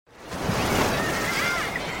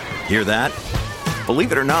Hear that?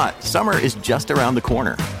 Believe it or not, summer is just around the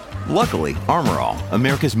corner. Luckily, Armor All,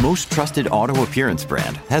 America's most trusted auto appearance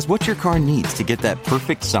brand, has what your car needs to get that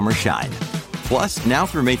perfect summer shine. Plus, now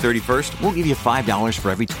through May 31st, we'll give you $5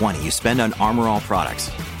 for every $20 you spend on Armor All products.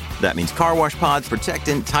 That means car wash pods,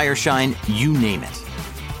 protectant, tire shine, you name it.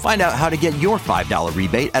 Find out how to get your $5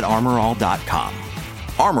 rebate at armorall.com.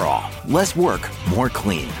 Armor All, less work, more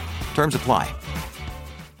clean. Terms apply.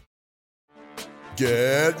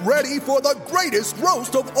 Get ready for the greatest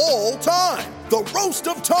roast of all time, the Roast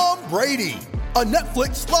of Tom Brady, a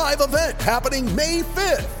Netflix live event happening May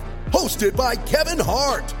 5th. Hosted by Kevin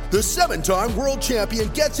Hart, the 7-time world champion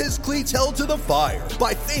gets his cleats held to the fire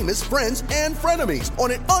by famous friends and frenemies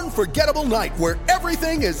on an unforgettable night where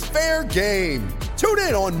everything is fair game. Tune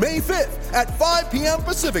in on May 5th at 5 p.m.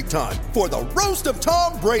 Pacific time for the Roast of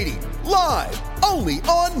Tom Brady, live only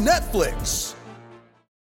on Netflix.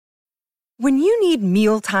 When you need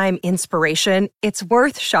mealtime inspiration, it's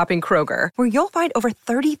worth shopping Kroger, where you'll find over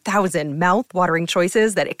 30,000 mouth-watering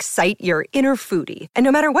choices that excite your inner foodie. And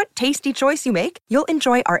no matter what tasty choice you make, you'll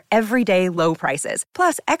enjoy our everyday low prices,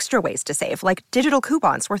 plus extra ways to save, like digital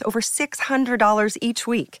coupons worth over $600 each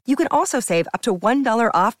week. You can also save up to $1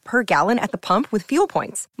 off per gallon at the pump with fuel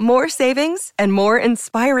points. More savings and more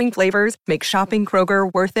inspiring flavors make shopping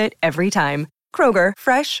Kroger worth it every time. Kroger,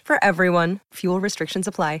 fresh for everyone. Fuel restrictions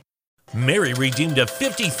apply. Mary redeemed a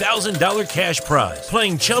 $50,000 cash prize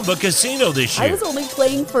playing Chumba Casino this year. I was only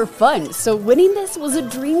playing for fun, so winning this was a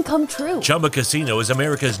dream come true. Chumba Casino is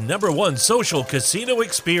America's #1 social casino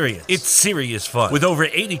experience. It's serious fun. With over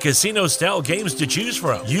 80 casino-style games to choose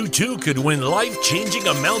from, you too could win life-changing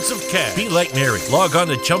amounts of cash. Be like Mary. Log on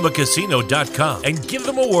to ChumbaCasino.com and give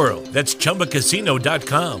them a whirl. That's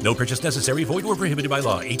ChumbaCasino.com. No purchase necessary. Void or prohibited by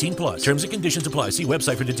law. 18 plus. Terms and conditions apply. See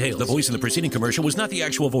website for details. The voice in the preceding commercial was not the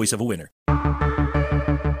actual voice of a winner.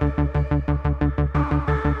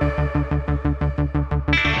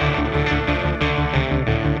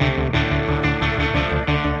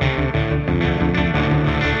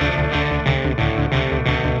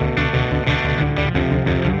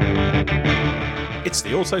 It's the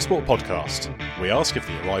Autosport Podcast. We ask if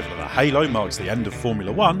the arrival of a Halo marks the end of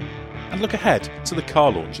Formula One and look ahead to the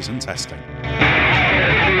car launches and testing.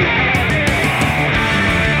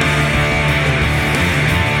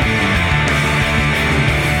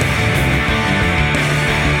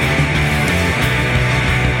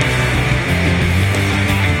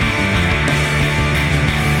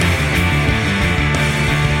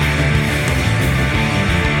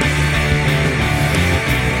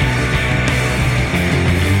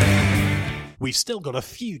 We've still got a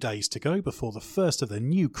few days to go before the first of the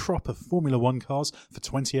new crop of Formula One cars for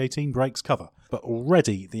 2018 breaks cover, but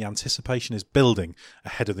already the anticipation is building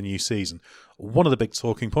ahead of the new season. One of the big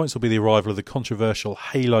talking points will be the arrival of the controversial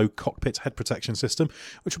Halo cockpit head protection system,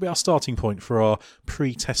 which will be our starting point for our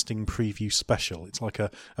pre-testing preview special. It's like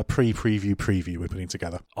a pre-preview preview we're putting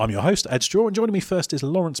together. I'm your host, Ed Straw, and joining me first is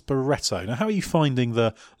Lawrence Barretto. Now, how are you finding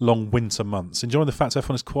the long winter months? Enjoying the fact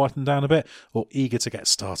F1 has quietened down a bit, or eager to get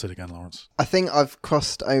started again, Lawrence? I think I've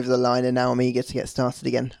crossed over the line and now I'm eager to get started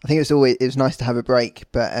again. I think it was nice to have a break,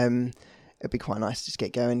 but it'd be quite nice to just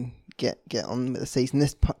get going, get on with the season.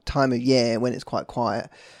 This time of year when it's quite quiet,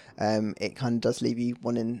 it kind of does leave you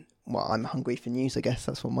wanting. Well, I'm hungry for news. I guess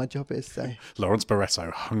that's what my job is. So Lawrence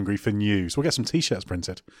Barretto, hungry for news. We'll get some T-shirts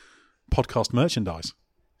printed, podcast merchandise.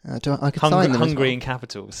 I could sign them hungry as well. in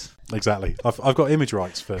capitals. Exactly. I've got image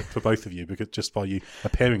rights for both of you because just by you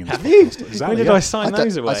appearing in this Have you? podcast. Exactly. When did I sign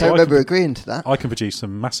those away? I don't remember agreeing to that. I can produce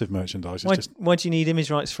some massive merchandise. Why do you need image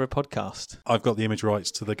rights for a podcast? I've got the image rights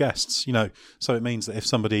to the guests, so it means that if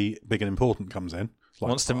somebody big and important comes in,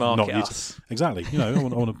 wants to market us. Exactly. I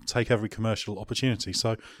want to take every commercial opportunity.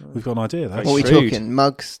 So we've got an idea there. What are we talking?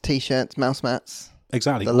 Mugs, T-shirts, mouse mats?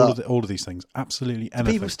 Exactly. All of these things. Absolutely anything.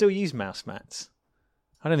 Do people still use mouse mats?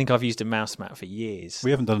 I don't think I've used a mouse mat for years.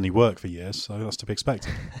 We haven't done any work for years, so that's to be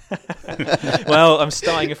expected. Well, I'm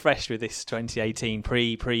starting afresh with this 2018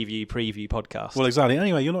 preview podcast. Well, exactly.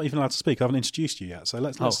 Anyway, you're not even allowed to speak. I haven't introduced you yet, so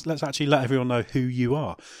let's actually let everyone know who you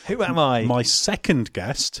are. Who am I? My second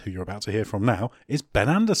guest, who you're about to hear from now, is Ben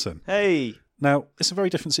Anderson. Hey. Now, it's a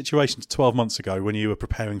very different situation to 12 months ago when you were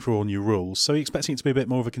preparing for all new rules. So are you expecting it to be a bit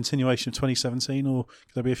more of a continuation of 2017, or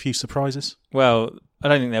could there be a few surprises? Well, I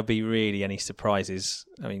don't think there'll be really any surprises.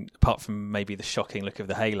 I mean, apart from maybe the shocking look of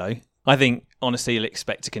the Halo. I think, honestly, you'll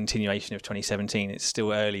expect a continuation of 2017. It's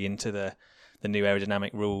still early into the new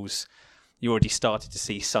aerodynamic rules. You already started to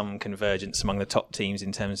see some convergence among the top teams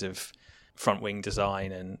in terms of front wing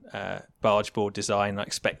design and barge board design. I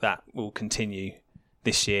expect that will continue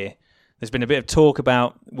this year. There's been a bit of talk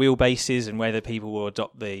about wheelbases and whether people will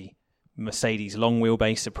adopt the Mercedes long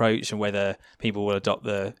wheelbase approach and whether people will adopt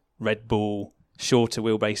the Red Bull shorter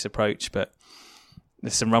wheelbase approach. But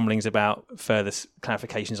there's some rumblings about further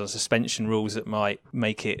clarifications on suspension rules that might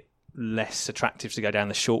make it less attractive to go down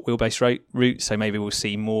the short wheelbase route. So maybe we'll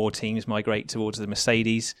see more teams migrate towards the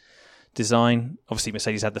Mercedes design. Obviously,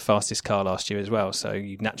 Mercedes had the fastest car last year as well, so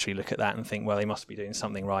you naturally look at that and think, well, they must be doing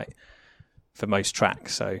something right for most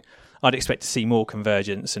tracks. So I'd expect to see more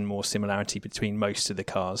convergence and more similarity between most of the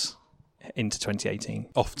cars into 2018.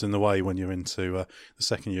 Often the way when you're into the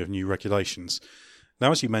second year of new regulations.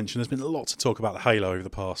 Now, as you mentioned, there's been a lot to talk about the halo over the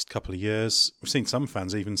past couple of years. We've seen some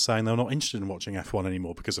fans even saying they're not interested in watching F1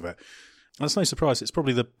 anymore because of it. And it's no surprise, it's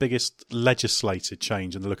probably the biggest legislated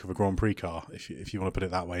change in the look of a Grand Prix car, if you want to put it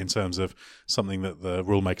that way, in terms of something that the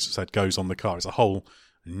rule makers have said goes on the car. It's a whole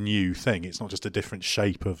new thing. It's not just a different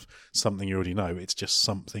shape of something you already know, it's just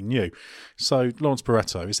something new. So, Lawrence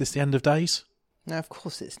Barretto, is this the end of days? No, of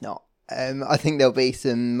course it's not. I think there'll be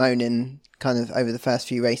some moaning kind of over the first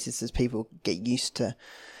few races as people get used to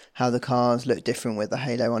how the cars look different with the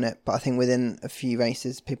halo on it. But I think within a few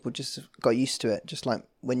races, people just got used to it. Just like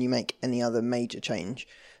when you make any other major change,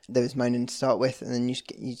 there was moaning to start with, and then you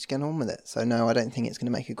just get on with it. So no, I don't think it's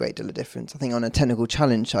going to make a great deal of difference. I think on a technical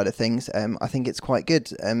challenge side of things, I think it's quite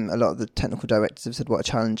good. A lot of the technical directors have said what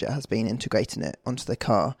a challenge it has been integrating it onto the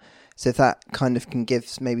car. So if that kind of can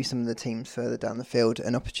give maybe some of the teams further down the field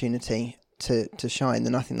an opportunity to shine,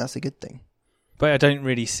 then I think that's a good thing. But I don't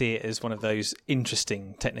really see it as one of those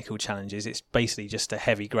interesting technical challenges. It's basically just a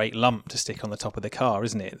heavy, great lump to stick on the top of the car,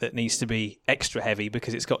 isn't it? That needs to be extra heavy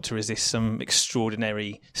because it's got to resist some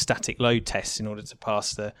extraordinary static load tests in order to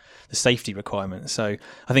pass the safety requirements. So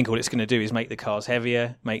I think all it's going to do is make the cars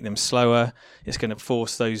heavier, make them slower. It's going to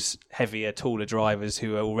force those heavier, taller drivers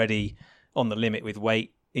who are already on the limit with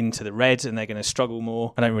weight into the red, and they're going to struggle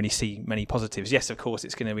more. I don't really see many positives. Yes, of course,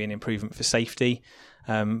 it's going to be an improvement for safety.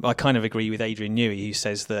 I kind of agree with Adrian Newey, who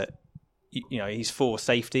says that he's for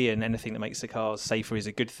safety and anything that makes the cars safer is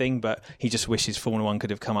a good thing, but he just wishes Formula One could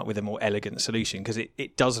have come up with a more elegant solution because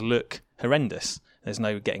it does look horrendous. There's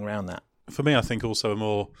no getting around that. For me, I think also a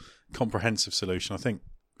more comprehensive solution. I think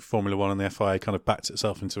Formula One and the FIA kind of backed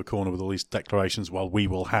itself into a corner with all these declarations, well, we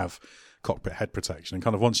will have cockpit head protection. And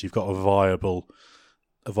kind of once you've got a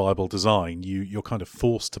viable design, you're kind of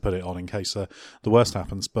forced to put it on in case the worst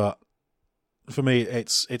happens. But for me,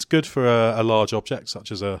 it's good for a large object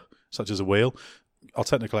such as a wheel. Our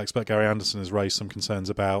technical expert Gary Anderson has raised some concerns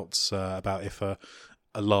about if a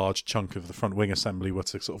large chunk of the front wing assembly were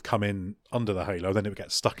to sort of come in under the halo, then it would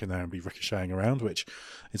get stuck in there and be ricocheting around, which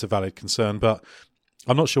is a valid concern. But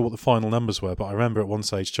I'm not sure what the final numbers were, but I remember at one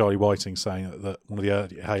stage Charlie Whiting saying that one of the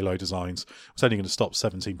early halo designs was only going to stop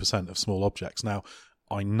 17% of small objects. Now,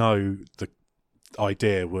 I know the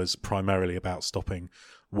idea was primarily about stopping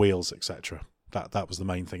wheels, etc. That was the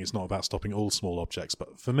main thing. It's not about stopping all small objects.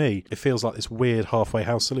 But for me, it feels like this weird halfway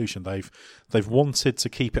house solution. They've wanted to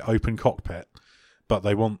keep it open cockpit, but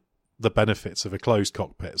they want the benefits of a closed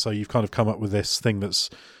cockpit. So you've kind of come up with this thing that's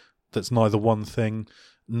neither one thing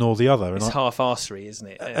nor the other. It's half-arsery, isn't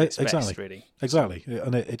it? It's exactly. best, really. Exactly.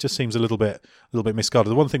 And it just seems a little bit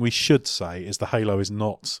misguided. The one thing we should say is the halo is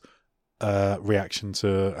not reaction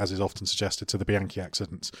to, as is often suggested, to the Bianchi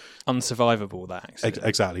accident. Unsurvivable, that accident.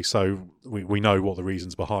 Exactly. So we know what the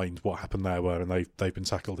reasons behind what happened there were, and they've been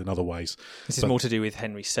tackled in other ways. This is more to do with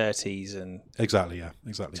Henry Surtees and exactly.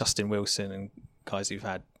 Justin Wilson and guys who've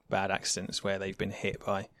had bad accidents where they've been hit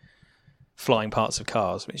by flying parts of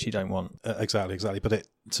cars, which you don't want. Exactly. But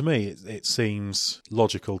to me, it seems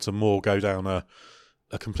logical to more go down a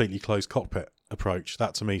completely closed cockpit approach.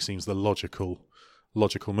 That to me seems the logical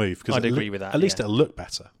move, because I'd agree with that. At least it'll look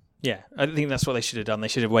better. Yeah, I think that's what they should have done. They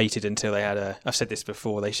should have waited until they had I've said this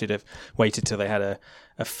before, they should have waited till they had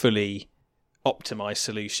a fully optimised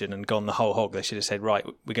solution and gone the whole hog. They should have said, right,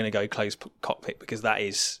 we're going to go closed cockpit because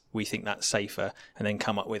we think that's safer, and then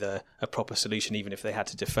come up with a proper solution, even if they had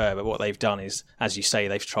to defer. But what they've done is, as you say,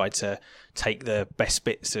 they've tried to take the best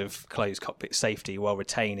bits of closed cockpit safety while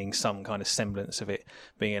retaining some kind of semblance of it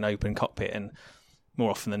being an open cockpit. And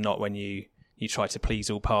more often than not, when you try to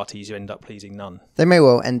please all parties, you end up pleasing none. They may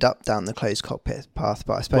well end up down the closed cockpit path,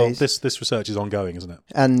 but I suppose... Well, this research is ongoing, isn't it?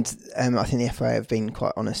 And I think the FIA have been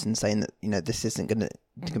quite honest in saying that, this isn't going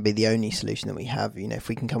to be the only solution that we have. If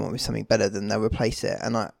we can come up with something better, then they'll replace it.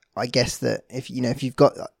 And I guess that if you've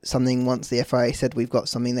got something, once the FIA said we've got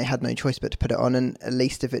something, they had no choice but to put it on. And at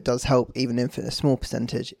least if it does help, even if it's a small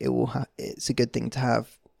percentage, it's a good thing to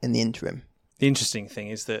have in the interim. The interesting thing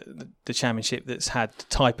is that the championship that's had the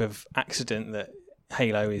type of accident that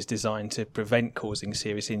Halo is designed to prevent causing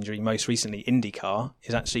serious injury. Most recently, IndyCar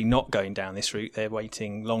is actually not going down this route. They're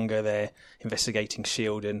waiting longer. They're investigating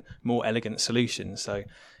shield and more elegant solutions. So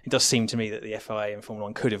it does seem to me that the FIA and Formula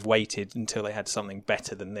 1 could have waited until they had something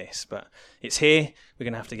better than this. But it's here. We're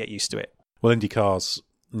going to have to get used to it. Well, IndyCar's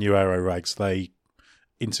new aero regs, they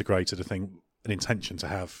integrated, I think, an intention to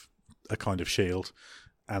have a kind of shield,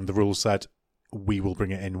 and the rules said we will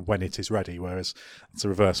bring it in when it is ready, whereas it's a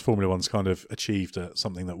reverse. Formula One's kind of achieved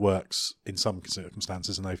something that works in some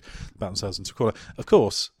circumstances, and they've backed themselves into a corner. Of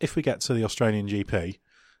course, if we get to the Australian GP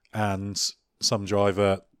and some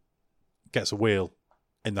driver gets a wheel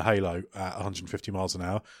in the Halo at 150 miles an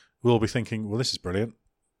hour, we'll all be thinking, well, this is brilliant.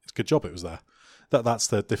 It's a good job it was there. That's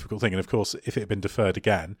the difficult thing. And of course, if it had been deferred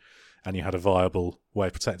again and you had a viable way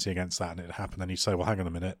of protecting against that and it happened, then you'd say, well, hang on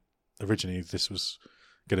a minute, originally this was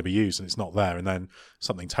going to be used and it's not there, and then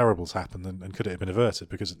something terrible's happened, and could it have been averted?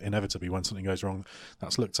 Because inevitably when something goes wrong,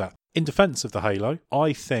 that's looked at. In defence of the Halo,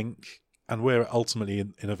 I think, and we're ultimately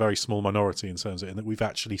in a very small minority in terms of it, in that we've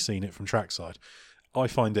actually seen it from trackside, I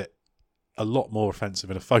find it a lot more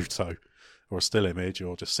offensive in a photo or a still image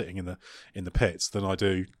or just sitting in the pits than I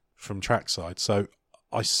do from trackside. So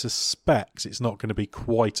I suspect it's not going to be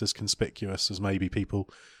quite as conspicuous as maybe people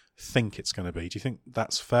think it's going to be. Do you think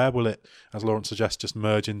that's fair? Will it, as Lawrence suggests, just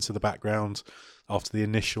merge into the background after the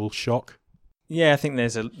initial shock? Yeah, I think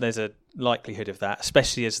there's a likelihood of that,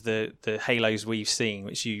 especially as the Halos we've seen,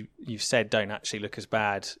 which you've said don't actually look as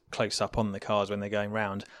bad close up on the cars when they're going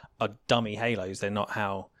round, are dummy Halos. They're not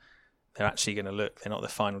how they're actually going to look. They're not the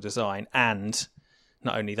final design. And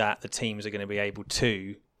not only that, the teams are going to be able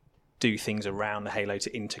to do things around the Halo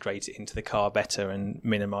to integrate it into the car better and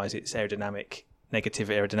minimise its negative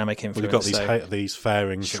aerodynamic influence. Well, you've got these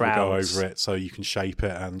fairings shrouds that will go over it, so you can shape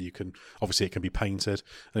it, and you can obviously it can be painted.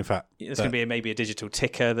 And in fact, there's going to be maybe a digital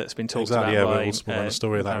ticker that's been talked about. By we'll run a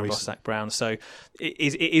story of that recently. Zach Brown. So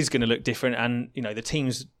it is going to look different, and the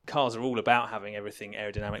teams' cars are all about having everything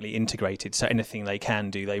aerodynamically integrated. So anything they can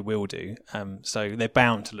do, they will do. So they're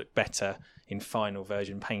bound to look better in final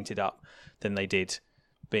version painted up than they did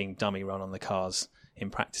being dummy run on the cars in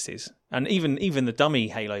practices. And even the dummy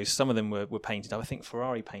Halos, some of them were painted up. I think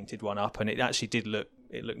Ferrari painted one up, and it actually did look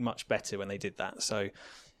much better when they did that. So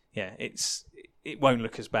yeah, it won't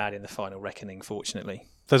look as bad in the final reckoning, fortunately.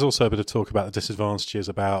 There's also a bit of talk about the disadvantages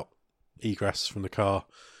about egress from the car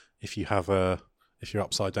if you're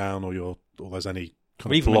upside down or there's any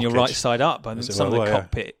kind of even blockage. When you're right side up. I mean, some of the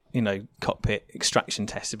cockpit, cockpit extraction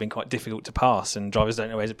tests have been quite difficult to pass, and drivers don't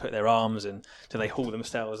know where to put their arms, and do they haul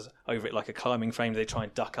themselves over it like a climbing frame? Do they try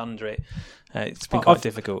and duck under it? It's been quite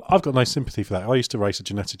difficult. I've got no sympathy for that. I used to race a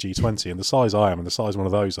Ginetta G20, and the size I am and the size one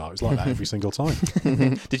of those are, it's like that every single time.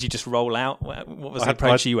 Did you just roll out? What was the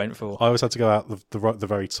approach you went for? I always had to go out the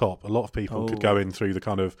very top. A lot of people could go in through the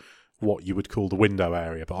kind of what you would call the window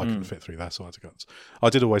area, but I couldn't fit through there, so I had to go. I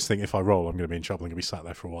did always think if I roll, I'm going to be in trouble. I'm going to be sat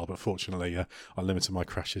there for a while, but fortunately, I limited my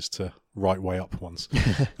crashes to right way up ones.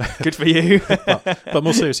 Good for you. but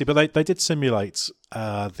more seriously, but they did simulate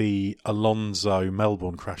the Alonso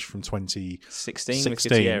Melbourne crash from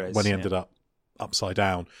 2016 when he ended up upside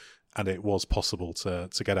down, and it was possible to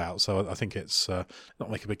get out. So I think it's not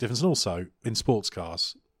make a big difference. And also, in sports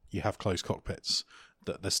cars, you have closed cockpits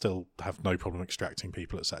that they still have no problem extracting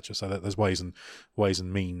people, etc. So there's ways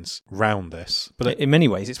and means round this. But in many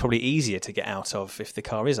ways, it's probably easier to get out of if the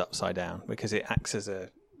car is upside down, because it acts as a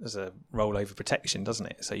rollover protection, doesn't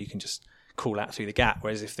it? So you can just crawl out through the gap.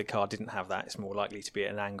 Whereas if the car didn't have that, it's more likely to be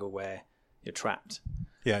at an angle where you're trapped.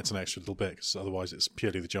 Yeah, it's an extra little bit, because otherwise it's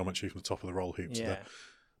purely the geometry from the top of the roll hoop to the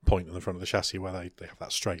point in the front of the chassis where they have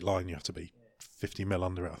that straight line. You have to be 50 mil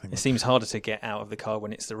under it, I think. It seems harder to get out of the car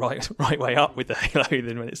when it's the right way up with the Halo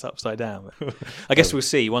than when it's upside down. But I guess we'll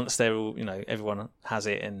see once they're all, everyone has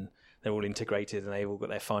it and they're all integrated and they've all got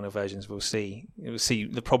their final versions. We'll see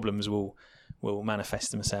the problems will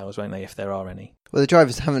manifest themselves, won't they, if there are any? Well, the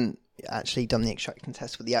drivers haven't actually done the extraction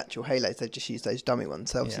test with the actual Halos. They've just used those dummy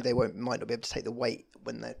ones. So obviously they might not be able to take the weight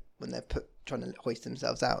when they're trying to hoist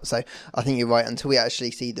themselves out. So I think you're right. Until we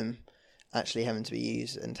actually see them actually having to be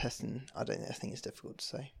used and testing, I think it's difficult to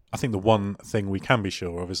say. I think the one thing we can be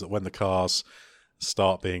sure of is that when the cars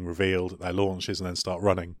start being revealed at their launches and then start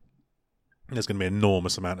running, there's going to be an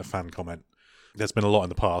enormous amount of fan comment. There's been a lot in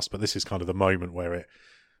the past, but this is kind of the moment where it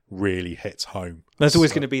really hits home. There's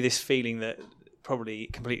always going to be this feeling that, probably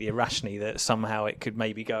completely irrationally, that somehow it could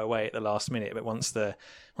maybe go away at the last minute, but once the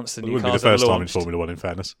new cars are launched... It wouldn't be the first time in Formula 1, in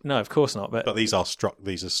fairness. No, of course not. But these are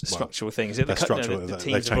structural things. The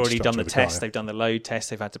teams have already done the test, they've done the load test,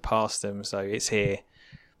 they've had to pass them, so it's here.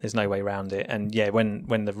 There's no way around it. And yeah, when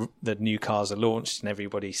the new cars are launched and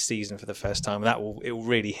everybody sees them for the first time, it will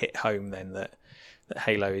really hit home then that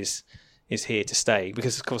Halo is here to stay.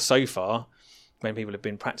 Because of course, so far, when people have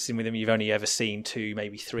been practicing with them, you've only ever seen 2,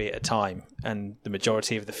 maybe 3 at a time, and the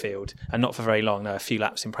majority of the field, and not for very long. No, a few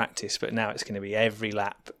laps in practice, but now it's going to be every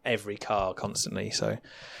lap, every car, constantly. So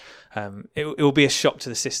it will be a shock to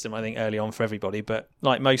the system, I think, early on for everybody. But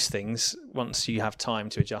like most things, once you have time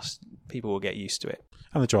to adjust, people will get used to it.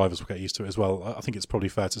 And the drivers will get used to it as well. I think it's probably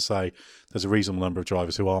fair to say there's a reasonable number of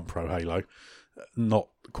drivers who aren't pro Halo. Not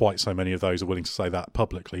quite so many of those are willing to say that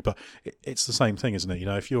publicly, but it's the same thing, isn't it? You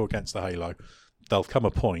know, if you're against the Halo, there'll come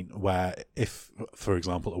a point where if, for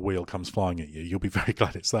example, a wheel comes flying at you, you'll be very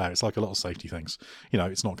glad it's there. It's like a lot of safety things. You know,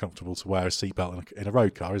 it's not comfortable to wear a seatbelt in a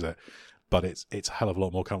road car, is it? But it's a hell of a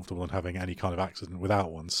lot more comfortable than having any kind of accident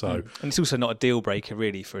without one. So, and it's also not a deal breaker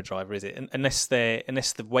really for a driver, is it? Unless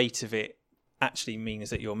the weight of it actually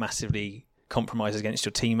means that you're massively compromised against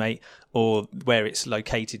your teammate, or where it's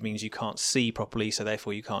located means you can't see properly, so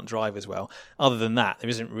therefore you can't drive as well. Other than that, there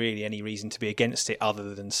isn't really any reason to be against it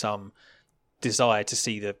other than some desire to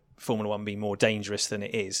see the Formula One be more dangerous than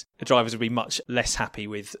it is. The drivers would be much less happy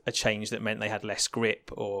with a change that meant they had less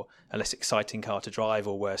grip or a less exciting car to drive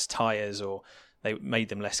or worse tyres, or they made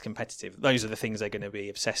them less competitive. Those are the things they're going to be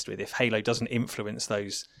obsessed with. If Halo doesn't influence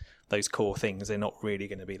those core things, they're not really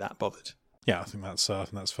going to be that bothered. Yeah, I think that's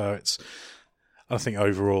fair. I think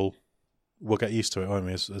overall we'll get used to it, won't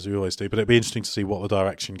we, as we always do. But it'd be interesting to see what the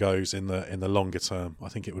direction goes in the longer term. I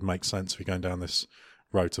think it would make sense if we're going down this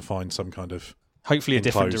road to find some kind of hopefully a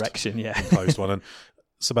different direction, enclosed one. And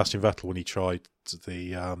Sebastian Vettel, when he tried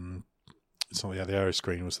the aero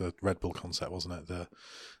screen, was the Red Bull concept, wasn't it?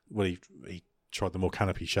 He tried the more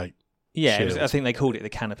canopy shape. Yeah, I think they called it the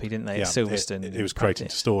canopy, didn't they? At Silverstone, it was creating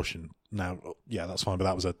distortion. Now, yeah, that's fine, but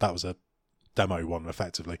that was a demo one,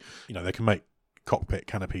 effectively. You know, they can make cockpit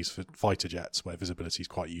canopies for fighter jets where visibility is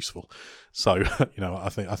quite useful. So, you know, I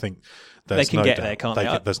think they can get there, can't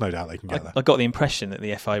they? There's no doubt they can get there. I got the impression that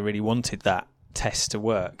the FI really wanted that test to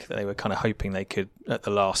work, that they were kind of hoping they could, at the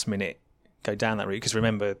last minute, go down that route. Because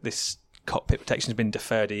remember, this cockpit protection has been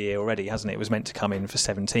deferred a year already, hasn't it? It was meant to come in for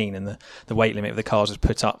 17, and the weight limit of the cars was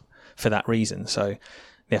put up for that reason. So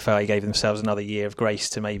the FIA gave themselves another year of grace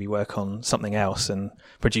to maybe work on something else, and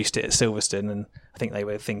produced it at Silverstone. And I think they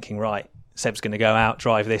were thinking, right, Seb's going to go out,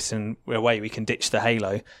 drive this, and away we can ditch the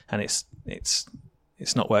Halo. And it's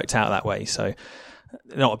not worked out that way. So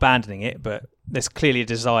they're not abandoning it, but there's clearly a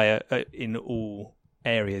desire in all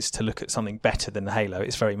areas to look at something better than the Halo.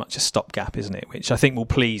 It's very much a stopgap, isn't it? Which I think will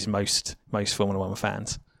please most Formula One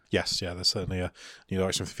fans. Yes, yeah, there's certainly a new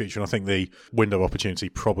direction for the future. And I think the window opportunity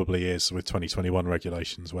probably is with 2021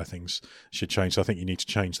 regulations where things should change. So I think you need to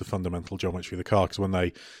change the fundamental geometry of the car, because when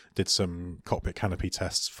they did some cockpit canopy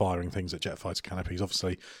tests, firing things at jet fighter canopies,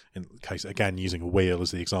 obviously, in the case, again, using a wheel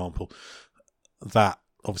as the example, that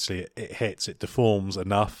obviously it hits, it deforms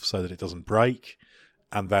enough so that it doesn't break.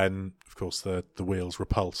 And then, of course, the wheel's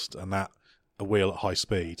repulsed, and that a wheel at high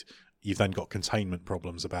speed, you've then got containment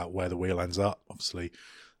problems about where the wheel ends up. Obviously,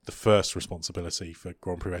 the first responsibility for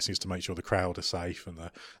Grand Prix racing is to make sure the crowd are safe and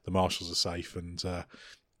the marshals are safe, and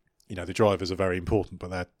you know, the drivers are very important, but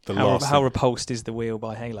they're the last. How repulsed is the wheel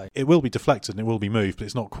by Halo? It will be deflected and it will be moved, but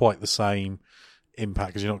it's not quite the same impact,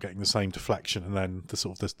 because you're not getting the same deflection and then the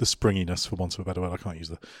sort of the springiness, for want of a better word. I can't use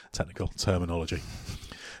the technical terminology.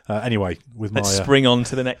 Anyway, let's spring on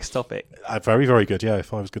to the next topic. Very, very good. Yeah,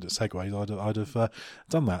 if I was good at segues, I'd have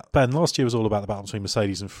done that. Ben, last year was all about the battle between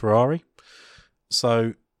Mercedes and Ferrari.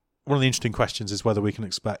 So one of the interesting questions is whether we can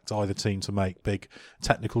expect either team to make big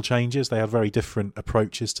technical changes. They had very different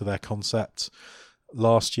approaches to their concept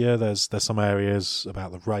last year. There's some areas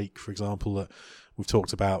about the rake, for example, that we've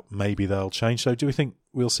talked about. Maybe they'll change. So do we think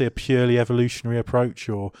we'll see a purely evolutionary approach,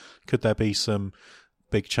 or could there be some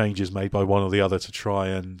big changes made by one or the other to try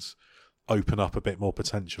and open up a bit more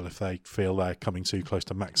potential if they feel they're coming too close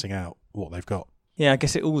to maxing out what they've got? Yeah, I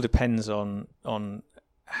guess it all depends on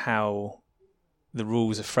how the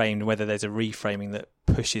rules are framed, whether there's a reframing that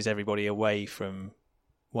pushes everybody away from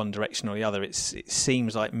one direction or the other. It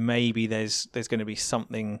seems like maybe there's going to be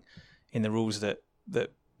something in the rules that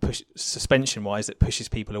push suspension-wise that pushes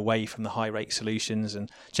people away from the high-rate solutions,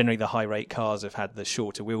 and generally the high-rate cars have had the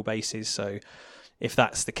shorter wheelbases. So if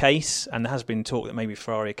that's the case, and there has been talk that maybe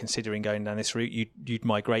Ferrari are considering going down this route, you'd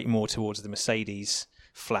migrate more towards the Mercedes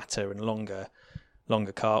flatter and longer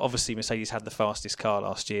car. Obviously, Mercedes had the fastest car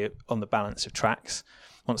last year on the balance of tracks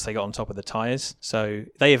once they got on top of the tyres. So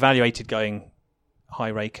they evaluated going high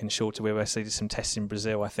rake and shorter wheelbase. They did some tests in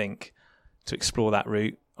Brazil, I think, to explore that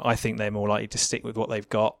route. I think they're more likely to stick with what they've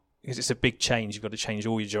got. because it's a big change. You've got to change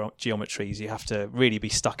all your geometries. You have to really be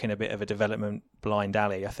stuck in a bit of a development blind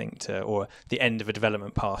alley, I think, or the end of a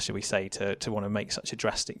development path, shall we say, to want to make such a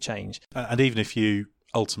drastic change. And even if you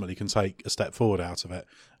ultimately can take a step forward out of it,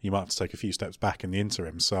 you might have to take a few steps back in the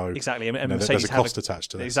interim. So exactly, and Mercedes there's a cost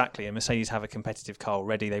attached to this. Exactly, and Mercedes have a competitive car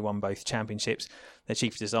already. They won both championships. Their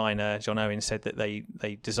chief designer, John Owen, said that they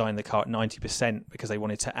designed the car at 90% because they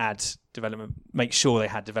wanted to add development, make sure they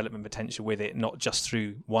had development potential with it, not just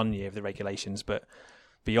through 1 year of the regulations, but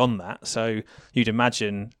beyond that. So you'd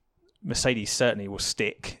imagine Mercedes certainly will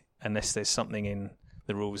stick unless there's something in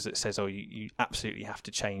the rules that says, you absolutely have to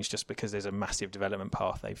change just because there's a massive development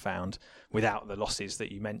path they've found without the losses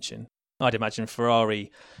that you mentioned. I'd imagine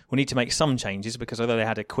Ferrari will need to make some changes because although they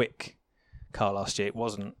had a quick car last year, it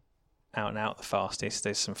wasn't out and out the fastest.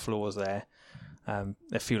 There's some flaws there.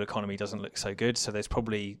 Their fuel economy doesn't look so good, so there's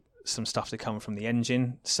probably some stuff to come from the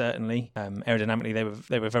engine, certainly. Aerodynamically,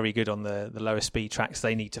 they were very good on the lower speed tracks.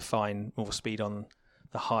 They need to find more speed on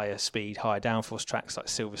the higher speed, higher downforce tracks like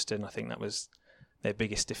Silverstone. I think that was their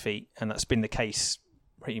biggest defeat, and that's been the case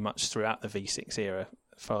pretty much throughout the V6 era,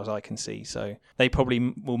 as far as I can see. So they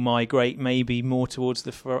probably will migrate maybe more towards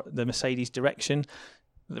the Mercedes direction.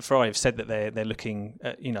 The Ferrari have said that they're looking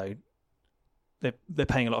at, they're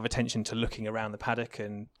paying a lot of attention to looking around the paddock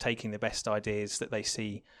and taking the best ideas that they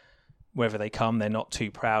see wherever they come. They're not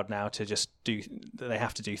too proud now to just they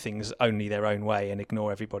have to do things only their own way and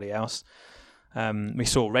ignore everybody else. We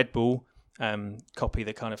saw Red Bull copy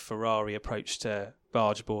the kind of Ferrari approach to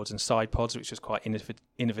barge boards and side pods, which was quite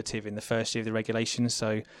innovative in the first year of the regulations.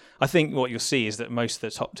 So I think what you'll see is that most of the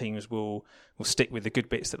top teams will stick with the good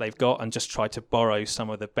bits that they've got and just try to borrow some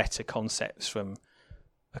of the better concepts from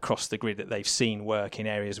across the grid that they've seen work in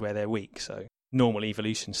areas where they're weak. So normal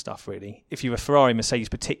evolution stuff, really. If you were Ferrari, Mercedes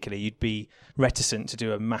particularly, you'd be reticent to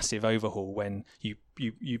do a massive overhaul when you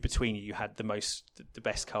between you had the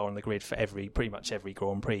best car on the grid for pretty much every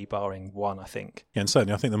Grand Prix, barring one, I think. Yeah, and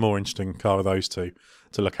certainly I think the more interesting car of those two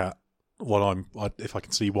to look at, if I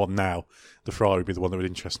can see one now, the Ferrari would be the one that would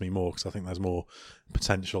interest me more because I think there's more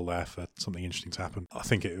potential there for something interesting to happen. I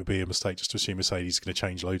think it would be a mistake just to assume Mercedes is going to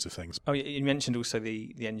change loads of things. Oh, you mentioned also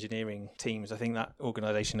the engineering teams. I think that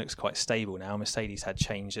organisation looks quite stable now. Mercedes had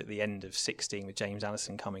change at the end of 2016 with James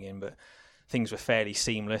Allison coming in, but things were fairly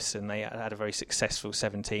seamless and they had a very successful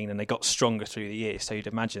 2017 and they got stronger through the year. So you'd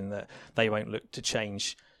imagine that they won't look to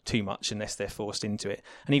change too much unless they're forced into it.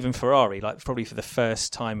 And even Ferrari, probably for the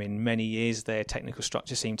first time in many years, their technical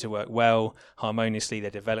structure seemed to work well, harmoniously. They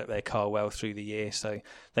developed their car well through the year, so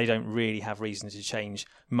they don't really have reason to change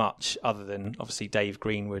much other than obviously Dave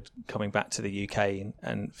Greenwood coming back to the UK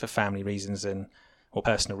and for family reasons or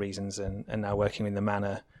personal reasons and now working in the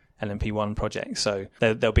Manor LMP1 project. So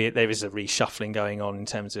there is a reshuffling going on in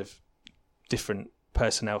terms of different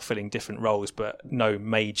personnel filling different roles, but no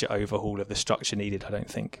major overhaul of the structure needed, I don't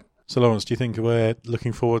think. So Lawrence, do you think we're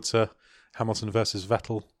looking forward to Hamilton versus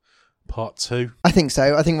Vettel Part 2? I think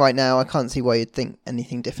so. I think right now I can't see why you'd think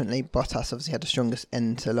anything differently. Bottas obviously had the strongest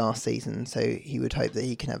end to last season, so he would hope that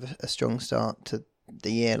he can have a strong start to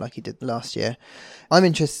the year like he did last year. I'm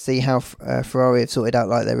interested to see how Ferrari have sorted out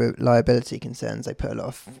their reliability concerns. They put a lot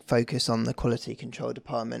of focus on the quality control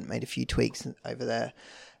department, made a few tweaks over there.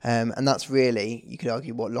 And that's really, you could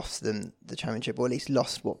argue, what lost them the championship, or at least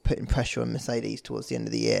lost what putting pressure on Mercedes towards the end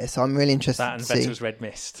of the year. So I'm really interested to see. That and Vettel's red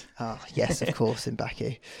mist. Ah, yes, of course, in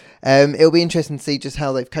Baku. It'll be interesting to see just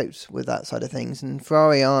how they've coped with that side of things. And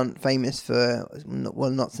Ferrari aren't famous for,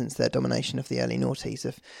 not since their domination of the early noughties,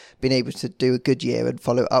 have been able to do a good year and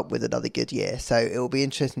follow up with another good year. So it will be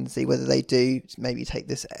interesting to see whether they do maybe take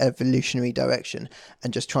this evolutionary direction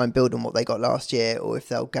and just try and build on what they got last year, or if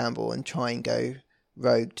they'll gamble and try and go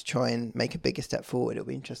rogue to try and make a bigger step forward. It'll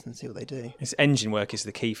be interesting to see what they do. Its engine work is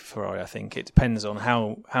the key for Ferrari, I think. It depends on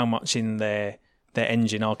how much in their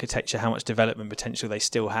engine architecture, how much development potential they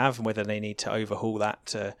still have, and whether they need to overhaul that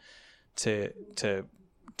to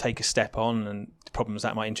take a step on, and the problems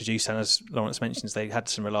that might introduce. And as Lawrence mentions, they had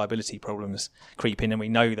some reliability problems creep in, and we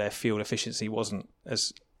know their fuel efficiency wasn't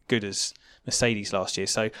as good as Mercedes last year.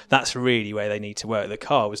 So that's really where they need to work. The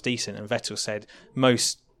car was decent, and Vettel said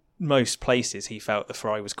most places he felt the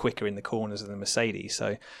Ferrari was quicker in the corners than the Mercedes.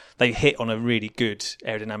 So they hit on a really good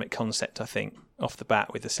aerodynamic concept, I think, off the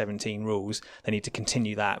bat with the 17 rules. They need to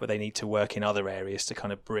continue that, but they need to work in other areas to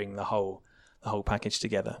kind of bring the whole package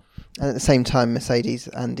together. And at the same time, Mercedes,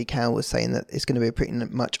 Andy Cowell was saying that it's going to be a pretty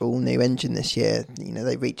much all new engine this year.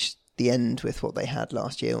 They reached the end with what they had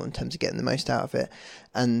last year in terms of getting the most out of it.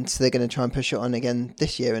 and so they're going to try and push it on again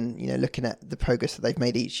this year. And looking at the progress that they've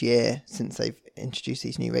made each year since they've introduced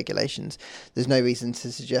these new regulations, there's no reason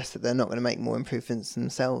to suggest that they're not going to make more improvements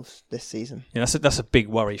themselves this season. Yeah, that's a big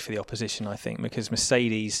worry for the opposition, I think, because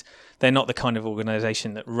Mercedes, they're not the kind of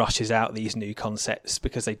organisation that rushes out these new concepts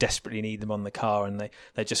because they desperately need them on the car and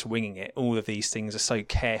they're just winging it. All of these things are so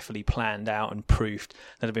carefully planned out and proofed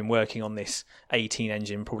that have been working on this 18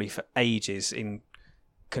 engine probably for ages in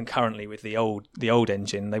concurrently with the old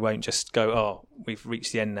engine. They won't just go, oh, we've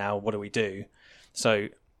reached the end now, what do we do? So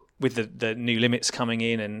with the new limits coming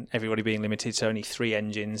in and everybody being limited to only 3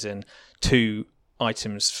 engines and 2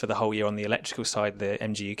 items for the whole year on the electrical side, the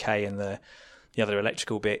MGU-K and the other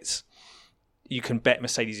electrical bits, you can bet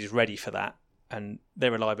Mercedes is ready for that. And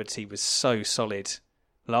their reliability was so solid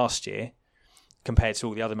last year compared to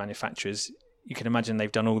all the other manufacturers. You can imagine they've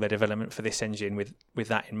done all their development for this engine with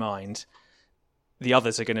that in mind. The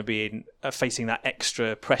others are going to be facing that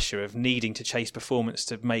extra pressure of needing to chase performance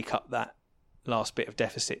to make up that last bit of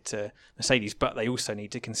deficit to Mercedes, but they also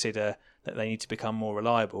need to consider that they need to become more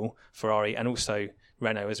reliable, Ferrari and also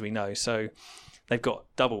Renault, as we know. So they've got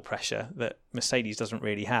double pressure that Mercedes doesn't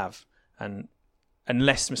really have. And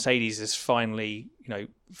unless Mercedes has finally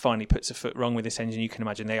puts a foot wrong with this engine, you can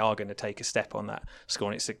imagine they are going to take a step on that score.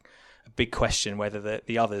 And it's a big question whether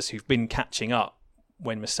the others who've been catching up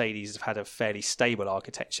when Mercedes have had a fairly stable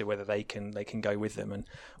architecture, whether they can go with them. And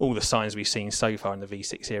all the signs we've seen so far in the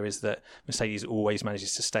V6 era is that Mercedes always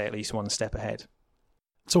manages to stay at least one step ahead.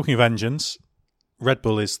 Talking of engines, Red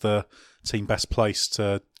Bull is the team best placed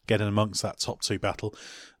to get in amongst that top 2 battle.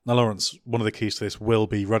 Now, Lawrence, one of the keys to this will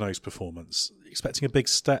be Renault's performance. Expecting a big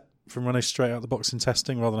step from Renault straight out of the box in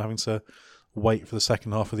testing rather than having to wait for the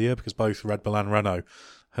second half of the year, because both Red Bull and Renault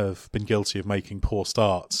have been guilty of making poor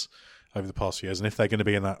starts over the past few years, and if they're going to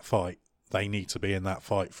be in that fight, they need to be in that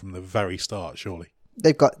fight from the very start, surely.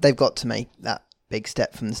 They've got to make that big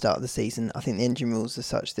step from the start of the season. I think the engine rules are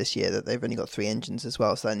such this year that they've only got 3 engines as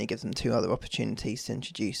well, so that only gives them 2 other opportunities to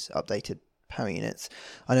introduce updated power units.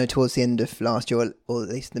 I know towards the end of last year, or at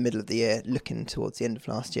least in the middle of the year, looking towards the end of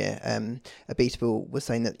last year, Abitable was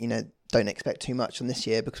saying that, don't expect too much on this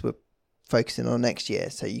year because we're focusing on next year.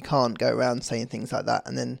 So you can't go around saying things like that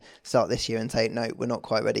and then start this year and say, no, we're not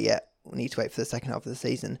quite ready yet. We need to wait for the second half of the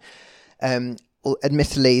season.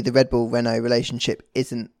 Admittedly, the Red Bull-Renault relationship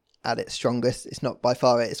isn't at its strongest. It's not by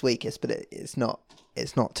far at its weakest, but it's not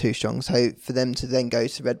too strong. So for them to then go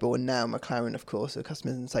to Red Bull and now McLaren, of course, the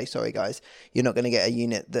customers, and say, sorry guys, you're not going to get a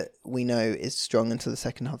unit that we know is strong until the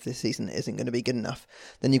second half of this season, isn't going to be good enough.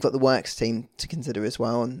 Then you've got the Works team to consider as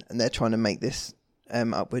well, and they're trying to make this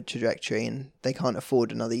upward trajectory, and they can't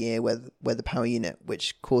afford another year where the power unit,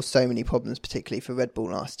 which caused so many problems, particularly for Red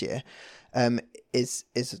Bull last year, is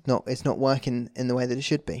not working in the way that it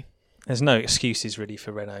should be. There's no excuses really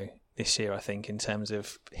for Renault this year, I think, in terms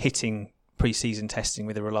of hitting pre-season testing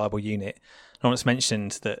with a reliable unit. Lawrence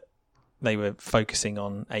mentioned that they were focusing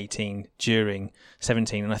on 18 during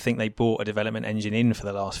 17, and I think they bought a development engine in for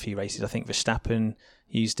the last few races. I think Verstappen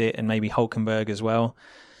used it, and maybe Hülkenberg as well.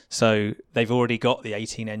 So they've already got the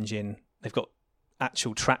 18 engine. They've got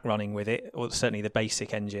actual track running with it, or certainly the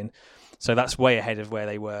basic engine. So that's way ahead of where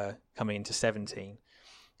they were coming into 17.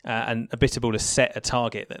 And Abitable has set a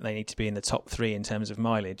target that they need to be in the top 3 in terms of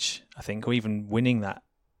mileage, I think, or even winning that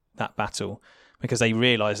battle, because they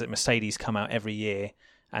realise that Mercedes come out every year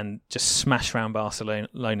and just smash around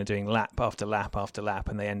Barcelona doing lap after lap after lap,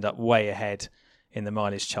 and they end up way ahead in the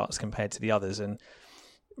mileage charts compared to the others. And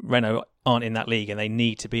Renault aren't in that league, and they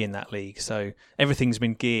need to be in that league. So everything's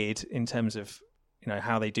been geared in terms of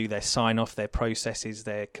how they do their sign-off, their processes,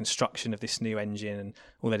 their construction of this new engine, and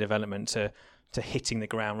all their development to hitting the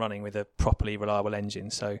ground running with a properly reliable engine.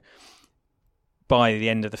 So by the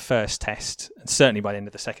end of the first test, and certainly by the end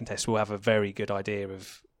of the second test, we'll have a very good idea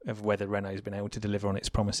of whether Renault's been able to deliver on its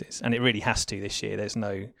promises. And it really has to this year. There's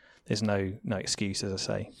no excuse, as I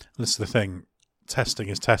say. This is the thing. Testing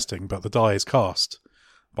is testing, but the die is cast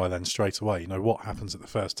by then straight away. What happens at the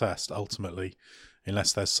first test, ultimately,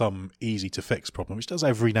 unless there's some easy-to-fix problem, which does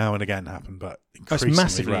every now and again happen, but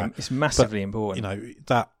increasingly rare. It's massively important.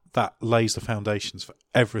 That lays the foundations for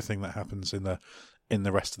everything that happens in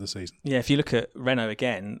the rest of the season. Yeah, if you look at Renault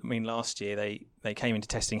again, last year they came into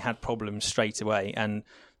testing, had problems straight away, and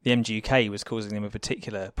the MGU-K was causing them a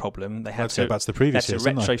particular problem. They had to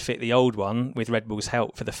retrofit the old one with Red Bull's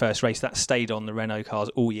help for the first race. That stayed on the Renault cars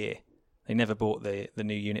all year. They never bought the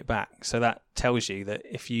new unit back. So that tells you that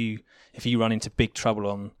if you run into big trouble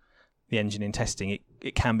on the engine in testing,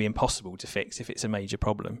 it can be impossible to fix if it's a major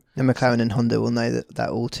problem. And McLaren and Honda will know that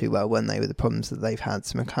all too well, won't they, with the problems that they've had.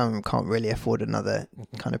 So McLaren can't really afford another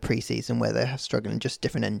kind of pre-season where they're struggling, just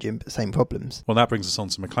different engine, but same problems. Well, that brings us on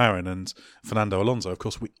to McLaren and Fernando Alonso. Of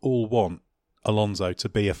course, we all want Alonso to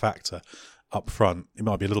be a factor up front. It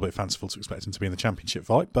might be a little bit fanciful to expect him to be in the championship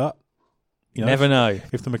fight, but you never know.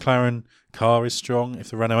 If the McLaren car is strong, if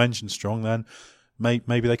the Renault engine's strong, then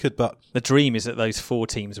maybe they could. But the dream is that those 4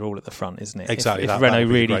 teams are all at the front, isn't it? Exactly. If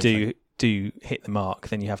Renault really do hit the mark,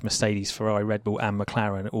 then you have Mercedes, Ferrari, Red Bull and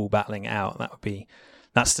McLaren all battling it out.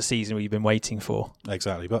 That's the season we've been waiting for.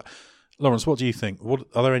 Exactly. But Lawrence, what do you think?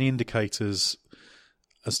 Are there any indicators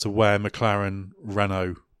as to where McLaren,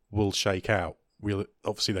 Renault will shake out?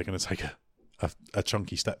 Obviously, they're going to take a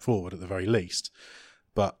chunky step forward at the very least.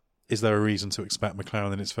 But is there a reason to expect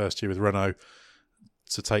McLaren in its first year with Renault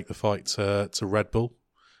to take the fight to Red Bull?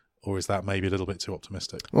 Or is that maybe a little bit too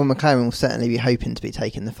optimistic? Well, McLaren will certainly be hoping to be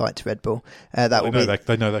taking the fight to Red Bull. They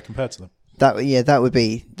know they're compared to them. That would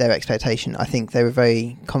be their expectation. I think they were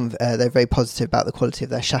very positive about the quality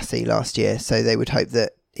of their chassis last year, so they would hope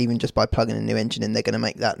that even just by plugging a new engine in, they're going to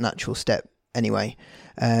make that natural step anyway.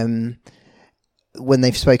 When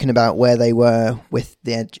they've spoken about where they were with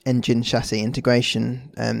the engine chassis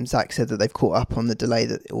integration, Zach said that they've caught up on the delay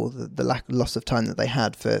or the loss of time that they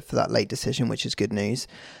had for that late decision, which is good news.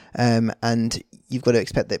 And you've got to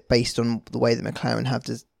expect that based on the way that McLaren have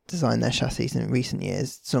designed their chassis in recent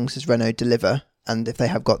years, as long as Renault deliver, and if they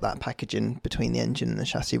have got that packaging between the engine and the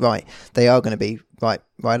chassis right, they are going to be right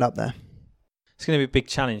up there. It's going to be a big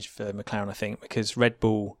challenge for McLaren, I think, because Red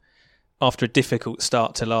Bull, after a difficult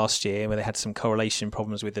start to last year where they had some correlation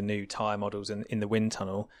problems with the new tyre models in the wind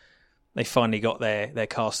tunnel, they finally got their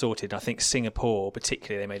car sorted. I think Singapore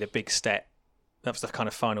particularly, they made a big step. That was the kind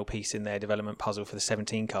of final piece in their development puzzle for the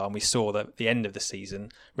 17 car, and we saw that at the end of the season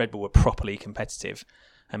Red Bull were properly competitive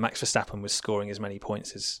and Max Verstappen was scoring as many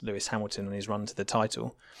points as Lewis Hamilton on his run to the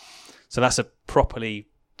title. So that's a properly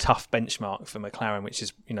tough benchmark for McLaren, which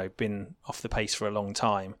has been off the pace for a long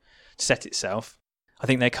time, to set itself. I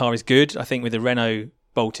think their car is good. I think with the Renault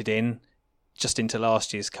bolted in just into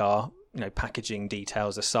last year's car, packaging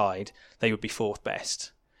details aside, they would be 4th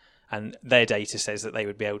best. And their data says that they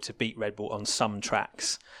would be able to beat Red Bull on some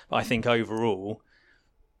tracks. But I think overall,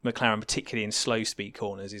 McLaren, particularly in slow speed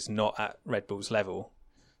corners, is not at Red Bull's level.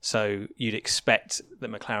 So you'd expect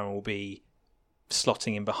that McLaren will be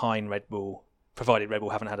slotting in behind Red Bull, provided Red Bull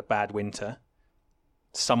haven't had a bad winter,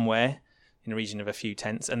 somewhere in the region of a few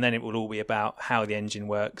tenths, and then it will all be about how the engine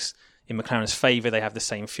works. In McLaren's favour, they have the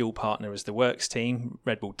same fuel partner as the works team.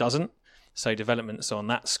 Red Bull doesn't. So developments on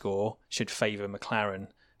that score should favour McLaren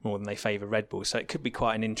more than they favour Red Bull. So it could be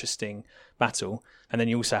quite an interesting battle. And then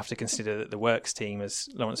you also have to consider that the works team, as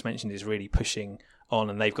Lawrence mentioned, is really pushing on,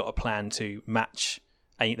 and they've got a plan to match.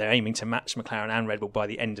 They're aiming to match McLaren and Red Bull by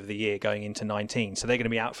the end of the year going into 19. So they're going to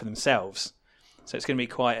be out for themselves. So it's going to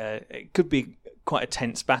be it could be quite a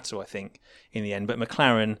tense battle, I think, in the end. But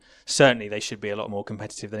McLaren, certainly they should be a lot more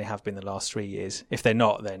competitive than they have been the last 3 years. If they're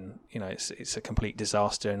not, then it's a complete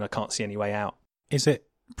disaster, and I can't see any way out. Is it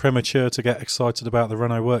premature to get excited about the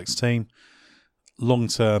Renault Works team? Long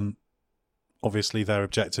term, obviously their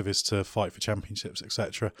objective is to fight for championships,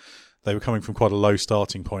 etc. They were coming from quite a low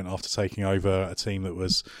starting point after taking over a team that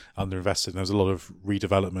was underinvested. And there was a lot of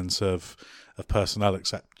redevelopment of personnel,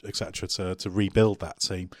 etc., to rebuild that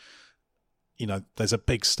team. There's a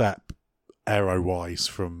big step aero-wise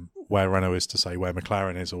from where Renault is to, say, where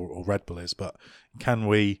McLaren is or Red Bull is. But can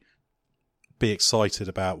we be excited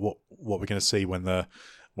about what we're going to see when the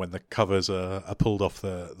covers are pulled off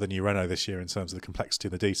the new Renault this year in terms of the complexity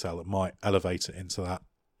and the detail that might elevate it into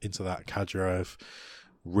that cadre of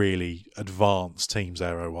really advanced teams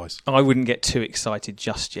aero-wise? I wouldn't get too excited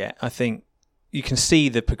just yet. I think you can see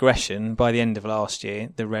the progression. By the end of last year,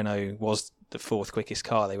 the Renault was the 4th quickest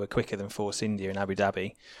car. They were quicker than Force India in Abu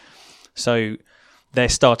Dhabi. So their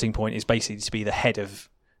starting point is basically to be the head of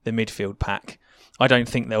the midfield pack. I don't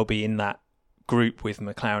think they'll be in that group with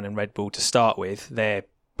McLaren and Red Bull to start with. Their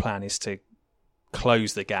plan is to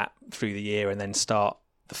close the gap through the year and then start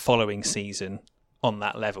the following season on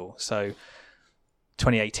that level. So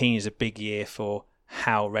 2018 is a big year for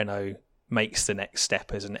how Renault makes the next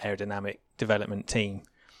step as an aerodynamic development team.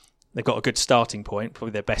 They've got a good starting point,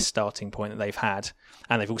 probably their best starting point that they've had,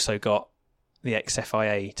 and they've also got the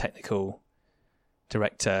ex-FIA technical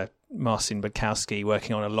director Marcin Budkowski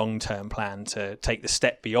working on a long-term plan to take the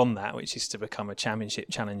step beyond that, which is to become a championship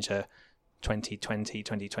challenger 2020,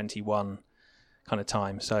 2021 kind of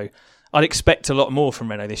time. So I'd expect a lot more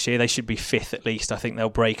from Renault this year. They should be 5th at least. I think they'll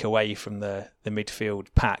break away from the midfield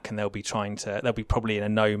pack, and they'll be probably in a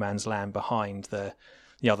no man's land behind the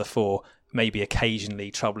other 4, maybe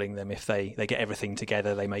occasionally troubling them if they get everything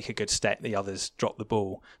together, they make a good step, the others drop the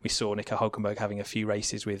ball. We saw Nico Hülkenberg having a few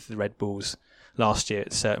races with the Red Bulls last year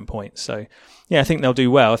at certain points. So yeah, I think they'll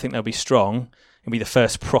do well. I think they'll be strong. It'll be the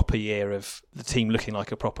first proper year of the team looking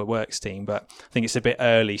like a proper works team, but I think it's a bit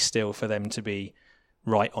early still for them to be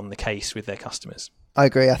right on the case with their customers. I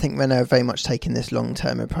agree. I think Renault are very much taking this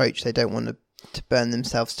long-term approach. They don't want to burn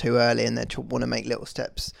themselves too early, and they want to make little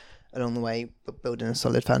steps along the way, but building a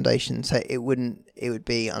solid foundation. So it would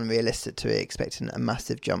be unrealistic to be expecting a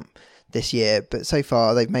massive jump this year, but so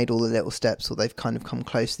far they've made all the little steps, or they've kind of come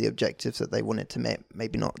close to the objectives that they wanted to make.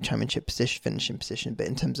 Maybe not championship position, finishing position, but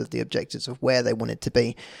in terms of the objectives of where they wanted to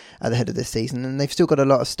be at the head of this season. And they've still got a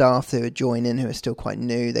lot of staff who are joining, who are still quite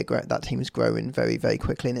new. That team is growing very, very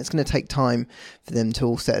quickly, and it's going to take time for them to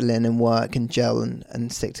all settle in and work and gel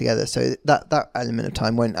and stick together. So that element of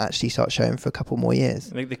time won't actually start showing for a couple more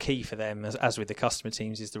years. I think the key for them, as with the customer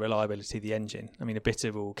teams, is the reliability of the engine. I mean,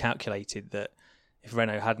 Abiteboul calculated that if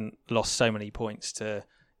Renault hadn't lost so many points to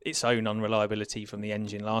its own unreliability from the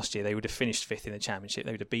engine last year, they would have finished 5th in the championship.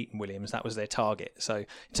 They would have beaten Williams. That was their target. So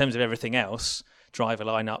in terms of everything else, driver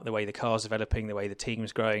lineup, the way the car's developing, the way the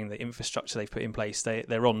team's growing, the infrastructure they've put in place,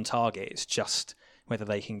 they're on target. It's just whether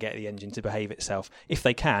they can get the engine to behave itself. If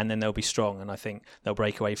they can, then they'll be strong, and I think they'll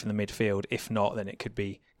break away from the midfield. If not, then it could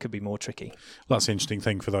be more tricky. Well, that's the interesting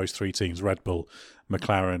thing for those 3 teams, Red Bull,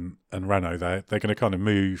 McLaren and Renault. They're going to kind of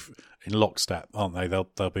move in lockstep, aren't they?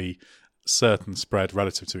 They'll be certain spread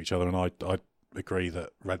relative to each other, and I agree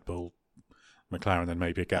that Red Bull, McLaren, then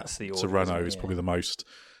maybe a gap to Renault is probably the most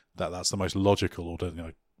that's the most logical order. You know,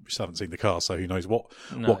 we just haven't seen the car, so who knows what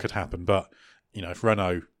could happen. But you know, if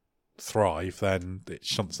Renault thrive, then it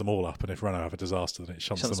shunts them all up, and if Renault have a disaster, then it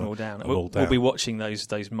shunts them all down. We'll be watching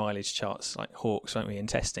those mileage charts like hawks, won't we, in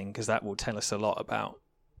testing, because that will tell us a lot about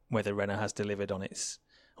whether Renault has delivered on its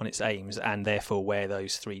aims, and therefore where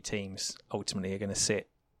those 3 teams ultimately are going to sit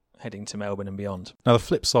heading to Melbourne and beyond. Now, the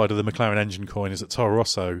flip side of the McLaren engine coin is that Toro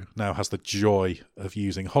Rosso now has the joy of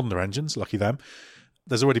using Honda engines. Lucky them.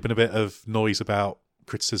 There's already been a bit of noise about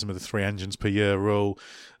criticism of the 3 engines per year rule.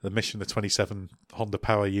 The Mission, the 27 Honda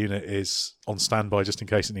power unit, is on standby just in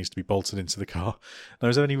case it needs to be bolted into the car. Now,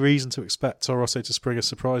 is there any reason to expect Toro Rosso to spring a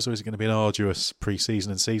surprise, or is it going to be an arduous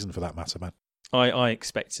pre-season and season for that matter, man? I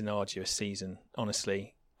expect an arduous season,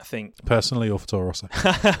 honestly. I think personally, or for Toro Rosso?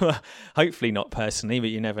 Hopefully not personally, but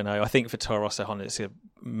you never know. I think for Toro Rosso, Honda, it's a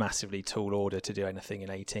massively tall order to do anything in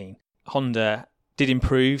 18. Honda did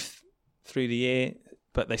improve through the year,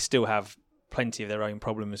 but they still have plenty of their own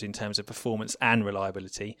problems in terms of performance and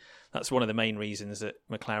reliability. That's one of the main reasons that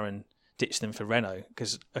McLaren ditched them for Renault,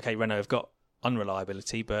 because Renault have got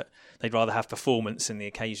unreliability, but they'd rather have performance and the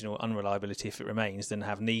occasional unreliability, if it remains, than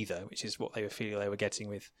have neither, which is what they were feeling they were getting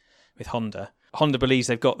with Honda. Honda believes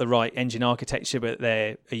they've got the right engine architecture, but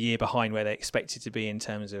they're a year behind where they expected to be in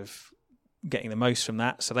terms of getting the most from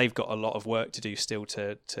that. So they've got a lot of work to do still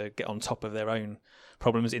to get on top of their own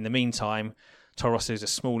problems. In the meantime, Toro Rosso is a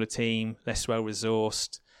smaller team, less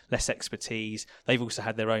well-resourced, less expertise. They've also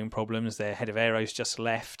had their own problems. Their head of aero's just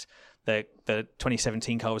left. The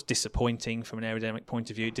 2017 car was disappointing from an aerodynamic point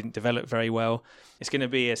of view. It didn't develop very well. It's going to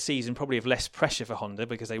be a season probably of less pressure for Honda,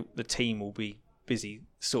 because the team will be busy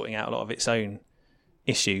sorting out a lot of its own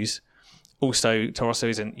issues. Also, Toro Rosso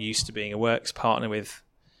isn't used to being a works partner with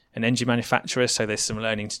an engine manufacturer, so there's some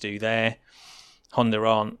learning to do there. Honda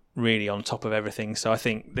aren't really on top of everything, so I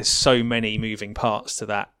think there's so many moving parts to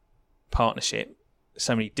that partnership,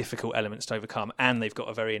 so many difficult elements to overcome, and they've got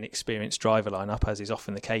a very inexperienced driver lineup, as is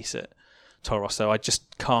often the case at Toro Rosso. I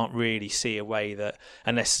just can't really see a way that,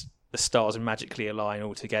 unless the stars magically align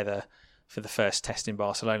all together for the first test in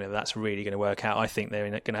Barcelona, that's really going to work out. I think they're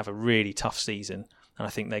going to have a really tough season, and I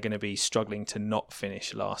think they're going to be struggling to not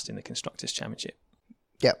finish last in the Constructors' Championship.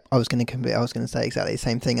 Yeah, I was going to say exactly the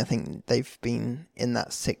same thing. I think they've been in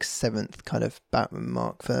that 6th, 7th kind of Batman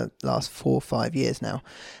mark for the last 4 or 5 years now,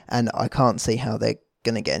 and I can't see how they're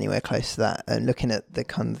going to get anywhere close to that. And looking at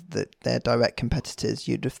their direct competitors,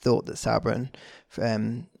 you'd have thought that Sauber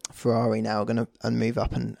and Ferrari now are going to move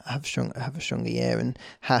up and have a stronger year, and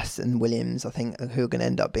Haas and Williams, I think, who are going to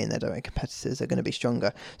end up being their direct competitors, are going to be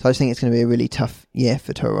stronger. So I just think it's going to be a really tough year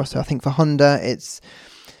for Toro Rosso. I think for Honda, this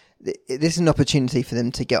is an opportunity for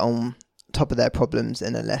them to get on top of their problems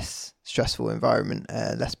in a less stressful environment,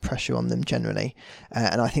 less pressure on them generally,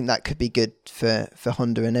 and I think that could be good for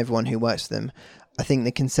Honda and everyone who works for them. I think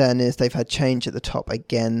the concern is they've had change at the top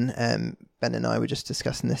again. Ben and I were just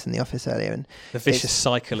discussing this in the office earlier, and the vicious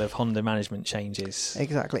cycle of Honda management changes.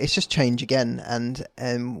 Exactly, it's just change again. And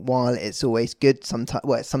while it's always good,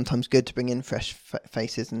 it's sometimes good to bring in fresh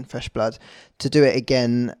faces and fresh blood, to do it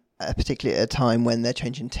again, particularly at a time when they're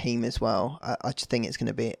changing team as well, I just think it's going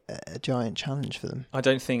to be a giant challenge for them. I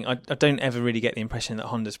don't ever really get the impression that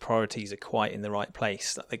Honda's priorities are quite in the right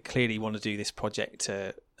place. That they clearly want to do this project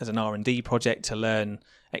as an R&D project to learn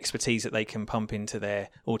expertise that they can pump into their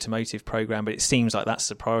automotive program, but it seems like that's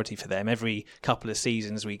the priority for them. Every couple of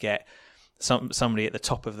seasons we get somebody at the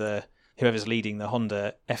top of whoever's leading the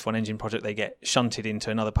Honda F1 engine project, they get shunted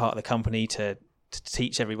into another part of the company to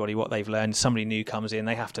teach everybody what they've learned. Somebody new comes in,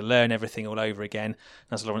 they have to learn everything all over again. And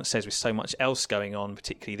as Lawrence says, with so much else going on,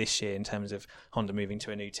 particularly this year in terms of Honda moving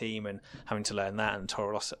to a new team and having to learn that, and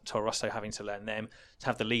Toro Rosso having to learn them, to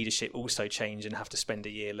have the leadership also change and have to spend a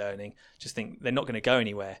year learning, just think they're not going to go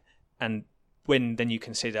anywhere. And when then you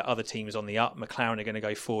consider other teams on the up, McLaren are going to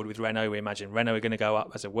go forward with Renault. We imagine Renault are going to go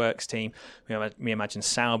up as a works team. We imagine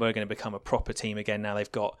Sauber are going to become a proper team again. Now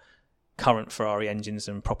they've got current Ferrari engines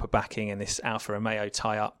and proper backing and this Alfa Romeo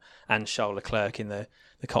tie-up and Charles Leclerc in the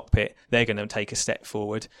cockpit. They're going to take a step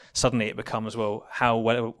forward. Suddenly it becomes, well, how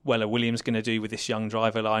well are Williams going to do with this young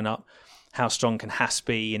driver lineup? How strong can Haas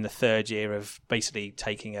be in the third year of basically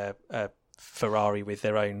taking a Ferrari with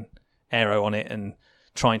their own aero on it and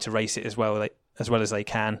trying to race it as well as they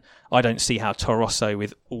can? I don't see how Toro Rosso,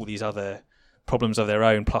 with all these other problems of their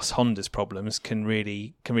own plus Honda's problems, can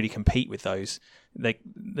really compete with those.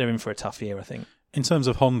 They're in for a tough year, I think. In terms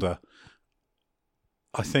of Honda,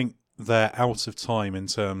 I think they're out of time in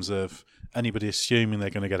terms of anybody assuming they're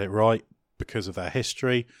going to get it right because of their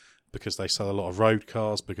history, because they sell a lot of road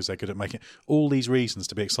cars, because they're good at making all these reasons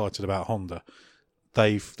to be excited about Honda.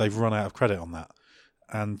 They've run out of credit on that.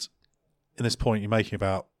 And in this point you're making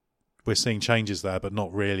about, we're seeing changes there, but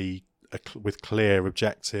not really with clear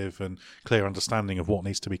objective and clear understanding of what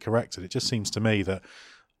needs to be corrected. It just seems to me that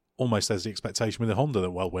almost there's the expectation with the Honda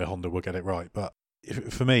that, well, we're Honda, we'll get it right. But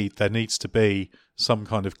for me, there needs to be some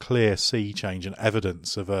kind of clear sea change and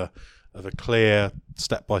evidence of a clear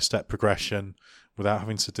step-by-step progression without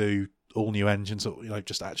having to do all new engines.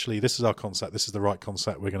 Just actually, this is our concept, this is the right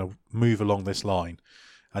concept, we're going to move along this line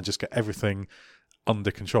and just get everything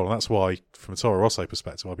under control. And that's why, from a Toro Rosso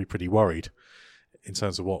perspective, I'd be pretty worried in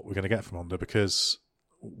terms of what we're going to get from Honda, because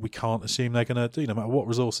we can't assume they're going to do, no matter what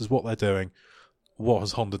resources, what they're doing. What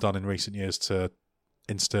has Honda done in recent years to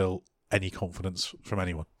instill any confidence from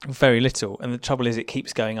anyone? Very little. And the trouble is it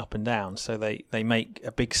keeps going up and down. So they make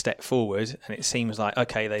a big step forward and it seems like,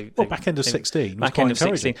 okay, back end of 16. Back end of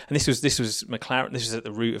 16. And this was McLaren. This was at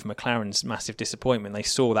the root of McLaren's massive disappointment. They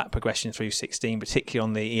saw that progression through 16, particularly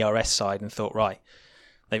on the ERS side, and thought, right,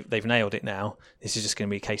 they've nailed it now. This is just going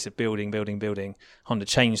to be a case of building. Honda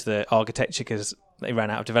changed the architecture because they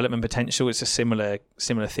ran out of development potential. It's a similar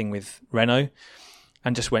thing with Renault.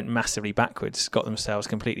 And just went massively backwards, got themselves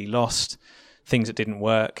completely lost, things that didn't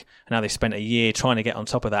work. And now they spent a year trying to get on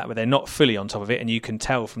top of that, but they're not fully on top of it. And you can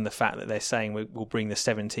tell from the fact that they're saying we'll bring the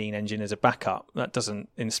 17 engine as a backup. That doesn't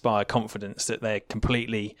inspire confidence that they're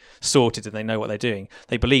completely sorted and they know what they're doing.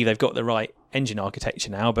 They believe they've got the right engine architecture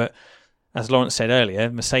now, but as Lawrence said earlier,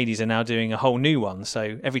 Mercedes are now doing a whole new one.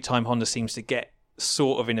 So every time Honda seems to get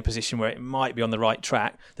sort of in a position where it might be on the right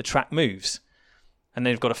track, the track moves. And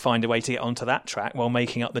they've got to find a way to get onto that track while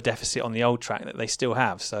making up the deficit on the old track that they still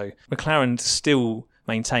have. So McLaren still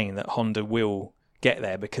maintain that Honda will get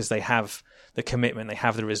there because they have the commitment, they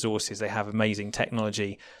have the resources, they have amazing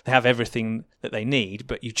technology, they have everything that they need,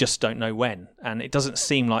 but you just don't know when. And it doesn't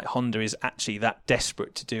seem like Honda is actually that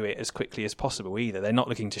desperate to do it as quickly as possible either. They're not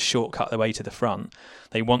looking to shortcut their way to the front.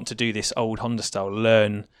 They want to do this old Honda style,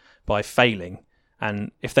 learn by failing.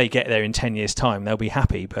 And if they get there in 10 years' time, they'll be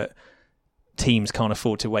happy, but teams can't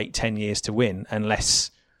afford to wait 10 years to win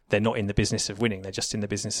unless they're not in the business of winning. They're just in the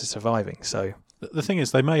business of surviving. So the thing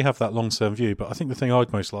is, they may have that long-term view, but I think the thing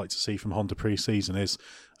I'd most like to see from Honda pre-season is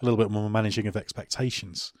a little bit more managing of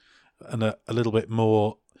expectations and a little bit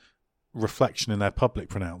more reflection in their public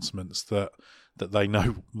pronouncements that they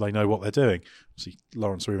know what they're doing. See,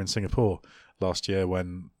 Lawrence, we were in Singapore last year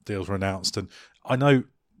when deals were announced, and I know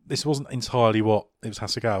this wasn't entirely what it was.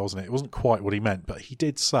 Hasegawa, wasn't it? It wasn't quite what he meant, but he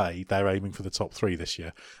did say they're aiming for the top three this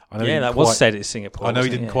year. I know that was said at Singapore. I know he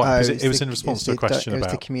didn't quite. It was in response to a question about. It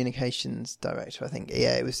was the communications director, I think.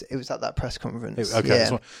 Yeah, it was at that press conference.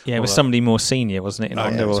 It was somebody more senior, wasn't it?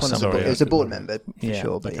 It was a board member for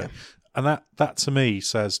sure, but yeah. And that to me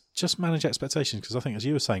says just manage expectations, because I think, as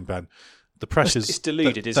you were saying, Ben, the pressure's... It's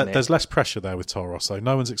diluted, isn't it? There's less pressure there with Toro Rosso.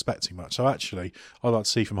 No one's expecting much. So actually, I'd like to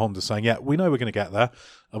see from Honda saying, yeah, we know we're going to get there,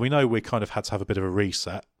 and we know we kind of had to have a bit of a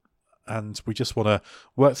reset, and we just want to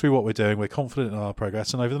work through what we're doing. We're confident in our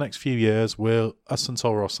progress, and over the next few years, us and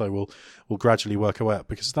Toro Rosso will gradually work our way up,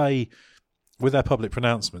 because they, with their public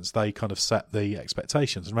pronouncements, they kind of set the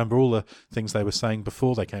expectations. Remember all the things they were saying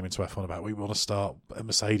before they came into F1 about we want to start at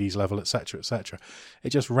Mercedes level, etc., etc. It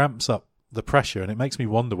just ramps up the pressure, and it makes me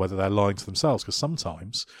wonder whether they're lying to themselves, because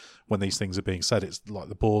sometimes when these things are being said, it's like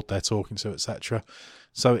the board they're talking to, etc.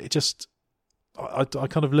 So it just, I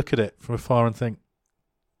kind of look at it from afar and think,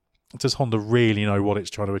 does Honda really know what it's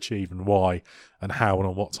trying to achieve and why and how and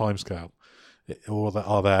on what timescale? Or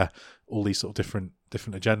are there all these sort of different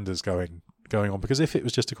agendas going on? Because if it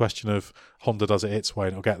was just a question of Honda does it its way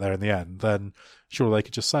and it'll get there in the end, then surely they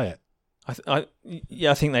could just say it.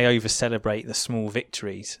 I think they over-celebrate the small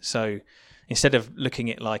victories. So instead of looking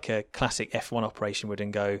at like a classic F1 operation would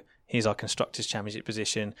and go, here's our Constructors' Championship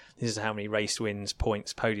position, this is how many race wins,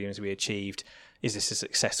 points, podiums we achieved, is this a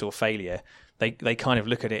success or failure? They kind of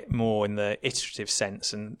look at it more in the iterative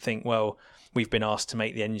sense and think, well, we've been asked to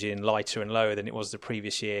make the engine lighter and lower than it was the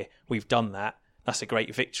previous year. We've done that. That's a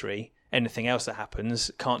great victory. Anything else that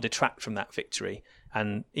happens can't detract from that victory.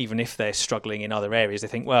 And even if they're struggling in other areas, they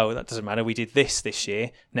think, well, that doesn't matter. We did this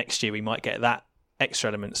year. Next year, we might get that extra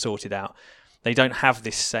element sorted out. They don't have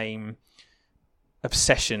this same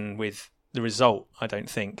obsession with the result, I don't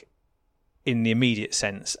think, in the immediate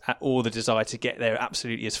sense, or the desire to get there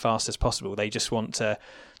absolutely as fast as possible. They just want to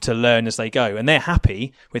learn as they go. And they're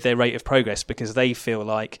happy with their rate of progress, because they feel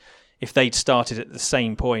like if they'd started at the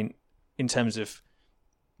same point in terms of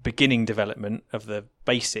beginning development of the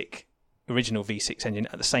basic original V6 engine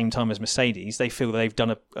at the same time as Mercedes, they feel they've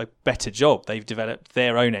done a better job. They've developed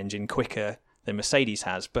their own engine quicker than Mercedes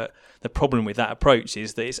has. But the problem with that approach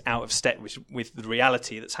is that it's out of step with the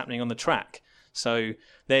reality that's happening on the track. So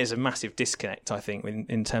there's a massive disconnect, I think,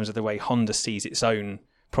 in terms of the way Honda sees its own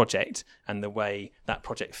project and the way that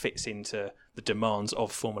project fits into the demands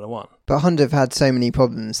of Formula One. But Honda have had so many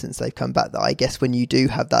problems since they've come back that I guess when you do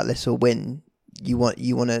have that little win, you want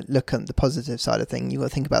to look at the positive side of things. You got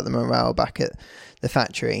to think about the morale back at the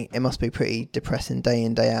factory. It must be pretty depressing day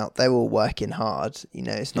in, day out. They're all working hard.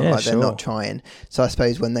 It's not like they're not trying. So I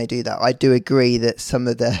suppose when they do that, I do agree that some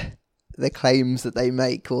of the claims that they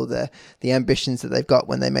make or the ambitions that they've got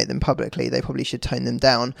when they make them publicly, they probably should tone them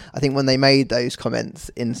down. I think when they made those comments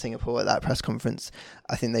in Singapore at that press conference,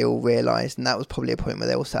 I think they all realised, and that was probably a point where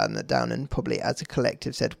they all sat it down and probably as a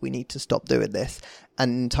collective said, we need to stop doing this.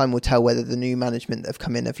 And time will tell whether the new management that have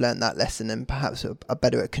come in have learnt that lesson and perhaps are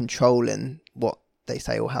better at controlling what they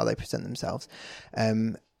say or how they present themselves.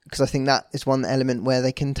 Because I think that is one element where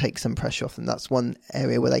they can take some pressure off them. That's one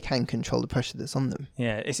area where they can control the pressure that's on them.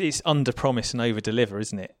 Yeah, it's under promise and over deliver,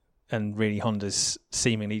 isn't it? And really Honda's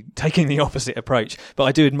seemingly taking the opposite approach. But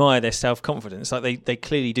I do admire their self-confidence. Like they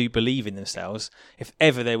clearly do believe in themselves. If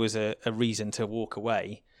ever there was a reason to walk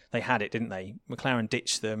away, they had it, didn't they? McLaren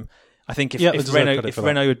ditched them. I think if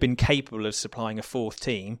Renault had been capable of supplying a fourth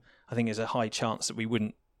team, I think there's a high chance that we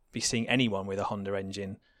wouldn't be seeing anyone with a Honda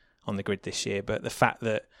engine on the grid this year. But the fact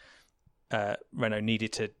that Renault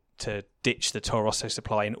needed to ditch the Toro Rosso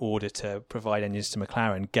supply in order to provide engines to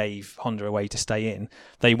McLaren gave Honda a way to stay in.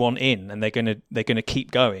 They want in, and they're gonna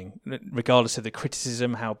keep going regardless of the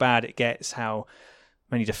criticism, how bad it gets, how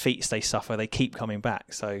many defeats they suffer. They keep coming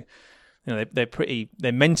back. So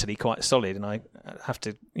they're mentally quite solid, and I have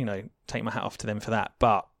to take my hat off to them for that.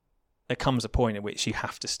 But there comes a point at which you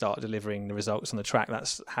have to start delivering the results on the track.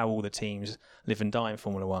 That's how all the teams live and die in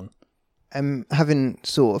Formula One. Having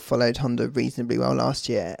sort of followed Honda reasonably well last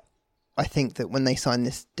year, I think that when they sign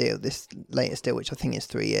this deal, this latest deal, which I think is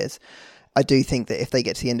 3 years, I do think that if they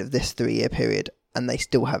get to the end of this 3-year period and they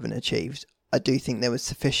still haven't achieved, I do think there was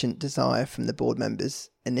sufficient desire from the board members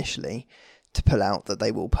initially to pull out that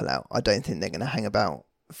they will pull out. I don't think they're going to hang about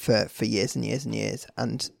for years and years and years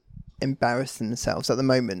and embarrass themselves. At the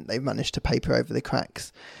moment, they've managed to paper over the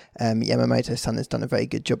cracks. Yamamoto-san has done a very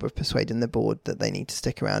good job of persuading the board that they need to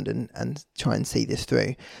stick around and try and see this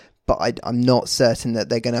through. But I'm not certain that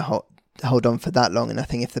they're going to hold on for that long. And I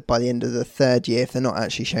think if by the end of the third year, if they're not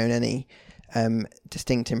actually showing any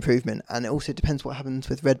distinct improvement, and it also depends what happens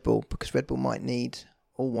with Red Bull, because Red Bull might need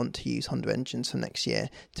or want to use Honda engines for next year,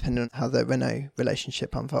 depending on how the Renault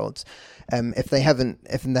relationship unfolds. If they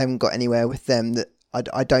haven't got anywhere with them, that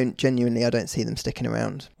I don't see them sticking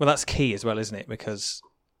around. Well, that's key as well, isn't it? Because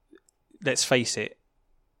let's face it,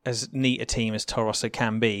 as neat a team as Toro Rosso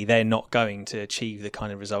can be, they're not going to achieve the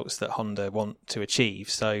kind of results that Honda want to achieve.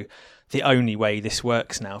 So the only way this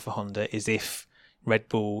works now for Honda is if Red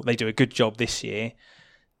Bull, they do a good job this year,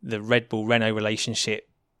 the Red Bull-Renault relationship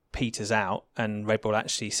peters out and Red Bull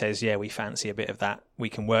actually says, yeah, we fancy a bit of that, we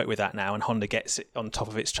can work with that now, and Honda gets it on top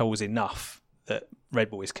of its trolls enough that Red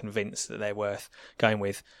Bull is convinced that they're worth going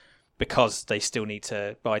with, because they still need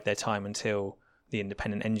to bide their time until the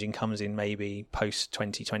independent engine comes in, maybe post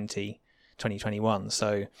 2020, 2021.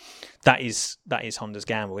 So that is Honda's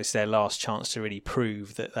gamble. It's their last chance to really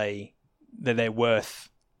prove that they're worth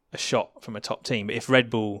a shot from a top team. But if Red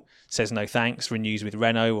Bull says no thanks, renews with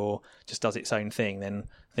Renault, or just does its own thing, then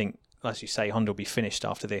I think, as you say, Honda will be finished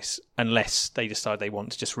after this, unless they decide they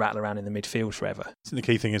want to just rattle around in the midfield forever. I think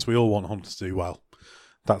the key thing is we all want Honda to do well.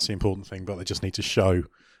 That's the important thing, but they just need to show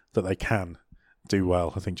that they can do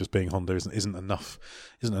well. I think just being Honda isn't enough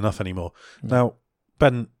anymore. Now,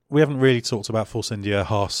 Ben, we haven't really talked about Force India,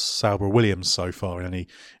 Haas, Sauber, Williams so far in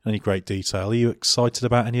any great detail. Are you excited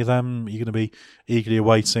about any of them? Are you going to be eagerly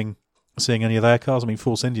awaiting seeing any of their cars? I mean,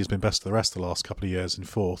 Force India's been best of the rest the last couple of years in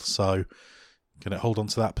fourth, so can it hold on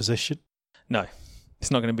to that position? No,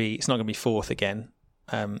 it's not going to be fourth again.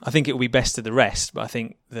 I think it will be best of the rest, but I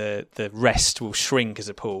think the rest will shrink as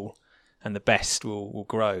a pool, and the best will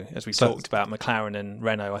grow. As we talked about, McLaren and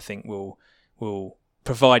Renault, I think will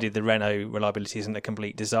provided the Renault reliability isn't a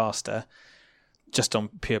complete disaster, just on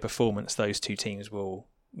pure performance, those two teams will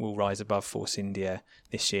rise above Force India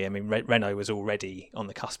this year. I mean, Renault was already on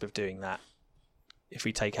the cusp of doing that, if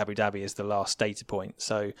we take Abu Dhabi as the last data point.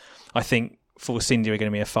 So I think Force India are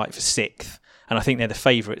going to be a fight for sixth, and I think they're the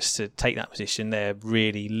favourites to take that position. They're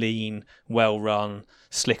really lean, well-run,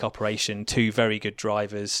 slick operation, two very good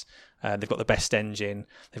drivers. They've got the best engine.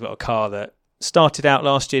 They've got a car that started out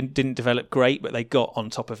last year, didn't develop great, but they got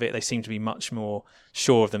on top of it. They seem to be much more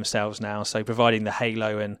sure of themselves now. So providing the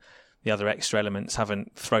halo and the other extra elements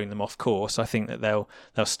haven't thrown them off course, I think that they'll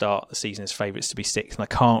start the season as favourites to be sixth. And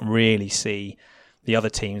I can't really see the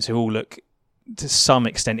other teams, who all look to some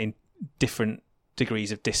extent in different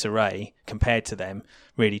degrees of disarray compared to them,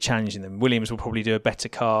 really challenging them. Williams will probably do a better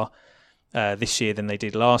car this year than they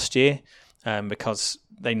did last year, because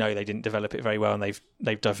they know they didn't develop it very well, and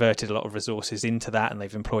they've diverted a lot of resources into that, and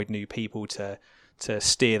they've employed new people to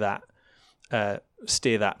steer that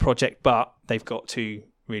project. But they've got two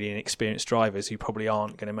really inexperienced drivers who probably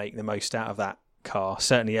aren't going to make the most out of that car,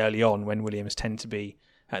 certainly early on when Williams tend to be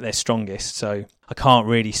at their strongest. So I can't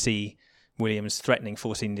really see Williams threatening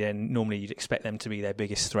Force India, and normally you'd expect them to be their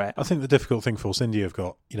biggest threat. I think the difficult thing Force India have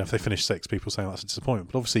got, if they finish sixth, people saying that's a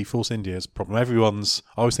disappointment, but obviously Force India's problem, I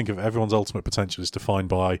always think of everyone's ultimate potential is defined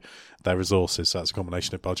by their resources. So that's a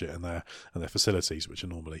combination of budget and their facilities, which are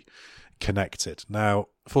normally connected. Now,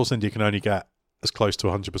 Force India can only get as close to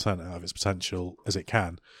 100% out of its potential as it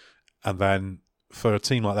can, and then for a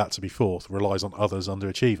team like that to be fourth relies on others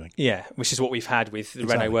underachieving. Yeah, which is what we've had with the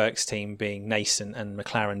Renault Works team being nascent and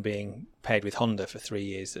McLaren being paired with Honda for 3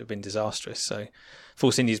 years that have been disastrous. So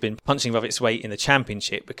Force India's been punching above its weight in the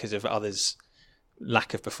championship because of others'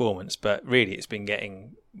 lack of performance, but really it's been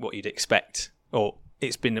getting what you'd expect, or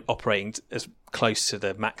it's been operating as close to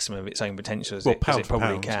the maximum of its own potential as it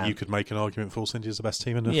probably can. You could make an argument Force India's the best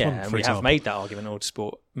team in the front, for and we example. have made that argument in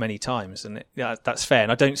Autosport many times, and that's fair.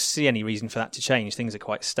 And I don't see any reason for that to change. Things are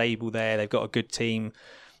quite stable there. They've got a good team.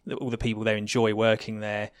 All the people there enjoy working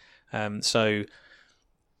there. So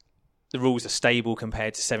the rules are stable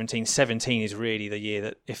compared to 17. 17 is really the year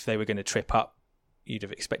that if they were going to trip up, you'd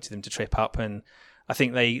have expected them to trip up. And I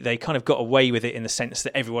think they kind of got away with it in the sense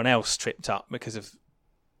that everyone else tripped up because of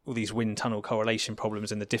all these wind tunnel correlation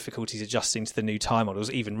problems and the difficulties adjusting to the new tyre models.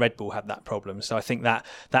 Even Red Bull had that problem. So I think that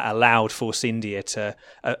allowed Force India to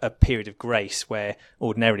a period of grace where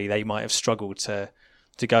ordinarily they might have struggled to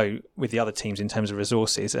go with the other teams in terms of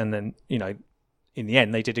resources. And then, in the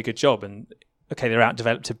end, they did a good job. And okay, they're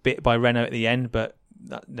outdeveloped a bit by Renault at the end, but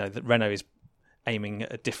that Renault is aiming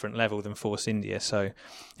at a different level than Force India. So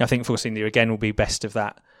I think Force India again will be best of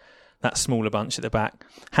that smaller bunch at the back.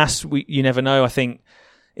 Haas, you never know. I think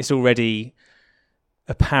it's already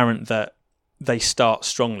apparent that they start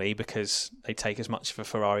strongly because they take as much of a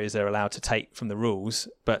Ferrari as they're allowed to take from the rules.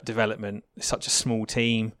 But development is such a small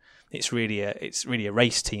team. It's really a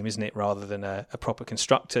race team, isn't it, rather than a proper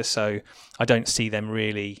constructor. So I don't see them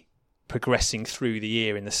really progressing through the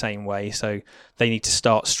year in the same way. So they need to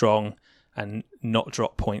start strong and not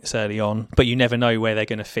drop points early on. But you never know where they're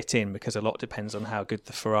going to fit in, because a lot depends on how good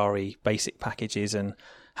the Ferrari basic package is and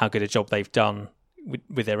how good a job they've done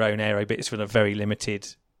with their own aero bits from a very limited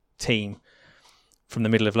team from the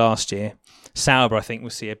middle of last year. Sauber, I think,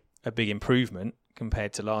 will see a big improvement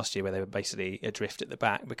compared to last year, where they were basically adrift at the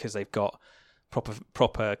back, because they've got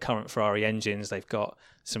proper current Ferrari engines. They've got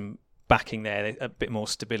some backing there, a bit more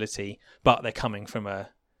stability, but they're coming from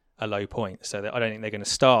a a low point. So I don't think they're going to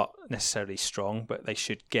start necessarily strong, but they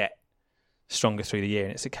should get stronger through the year.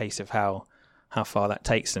 And it's a case of how far that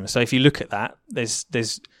takes them. So if you look at that,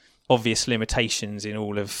 there's obvious limitations in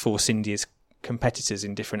all of Force India's competitors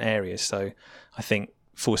in different areas. So I think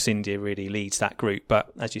Force India really leads that group.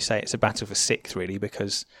 But as you say, it's a battle for sixth, really,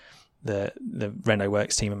 because the Renault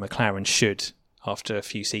Works team and McLaren should, after a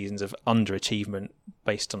few seasons of underachievement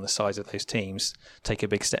based on the size of those teams, take a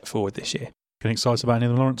big step forward this year. Getting excited about any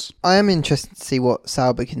of them, Lawrence? I am interested to see what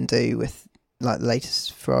Sauber can do with like the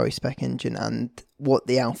latest Ferrari spec engine and what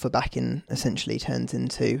the Alpha backing essentially turns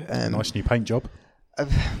into. Nice new paint job.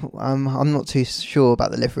 I'm not too sure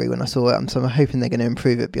about the livery when I saw it, so I'm hoping they're going to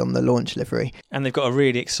improve it beyond the launch livery. And they've got a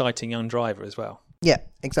really exciting young driver as well. Yeah,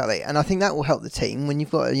 exactly. And I think that will help the team. When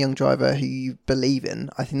you've got a young driver who you believe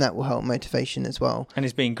in, I think that will help motivation as well. And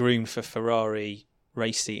is being groomed for Ferrari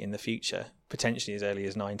race seat in the future, potentially as early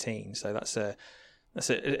as 19. So that's a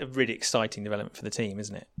really exciting development for the team,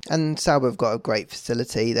 isn't it? And Sauber have got a great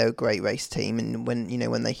facility. They're a great race team, and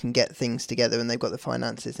when they can get things together and they've got the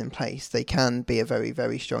finances in place, they can be a very,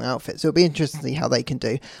 very strong outfit. So it'll be interesting to see how they can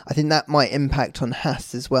do. I think that might impact on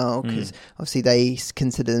Haas as well, because obviously they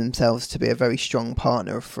consider themselves to be a very strong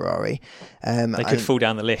partner of Ferrari. They could fall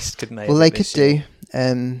down the list, couldn't they? Well, they could do.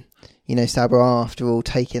 Sauber are, after all,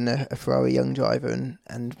 taking a Ferrari young driver, and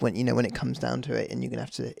when it comes down to it, and you're gonna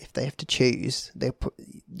have to, if they have to choose,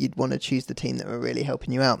 you'd want to choose the team that were really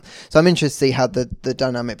helping you out. So I'm interested to see how the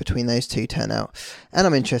dynamic between those two turn out, and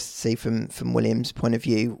I'm interested to see from Williams' point of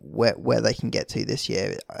view where they can get to this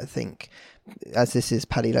year. I think, as this is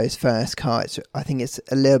Paddy Lowe's first car, I think it's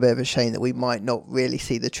a little bit of a shame that we might not really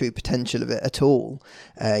see the true potential of it at all,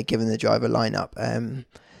 given the driver lineup.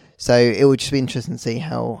 So it will just be interesting to see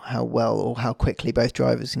how well or how quickly both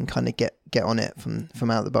drivers can kind of get on it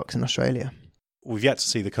from out of the box in Australia. We've yet to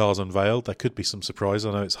see the cars unveiled. There could be some surprise.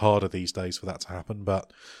 I know it's harder these days for that to happen,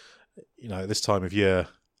 but at this time of year,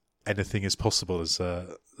 anything is possible, as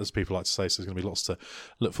people like to say. So there's going to be lots to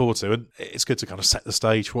look forward to, and it's good to kind of set the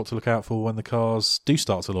stage for what to look out for when the cars do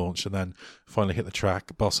start to launch and then finally hit the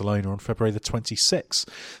track, Barcelona, on February the 26th.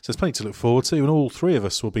 So there's plenty to look forward to, and all three of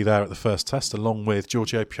us will be there at the first test, along with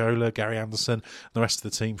Giorgio Piola, Gary Anderson, and the rest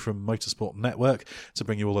of the team from Motorsport Network, to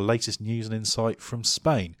bring you all the latest news and insight from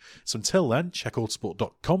Spain. So until then, check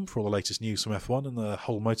autosport.com for all the latest news from F1 and the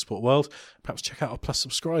whole motorsport world. Perhaps check out our Plus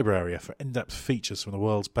subscriber area for in-depth features from the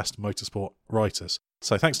world's best motorsport writers.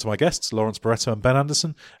 So thanks to my guests, Lawrence Barretto and Ben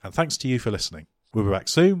Anderson, and thanks to you for listening. We'll be back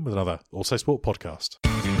soon with another Autosport podcast.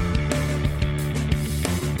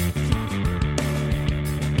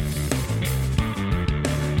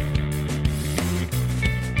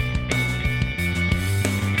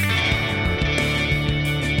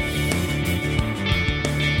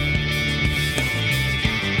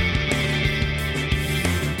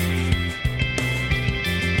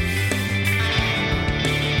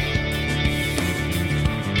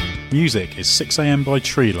 Music is 6am by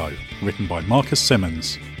Trilo, written by Marcus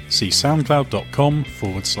Simmons. See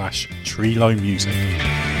soundcloud.com/Trilo Music.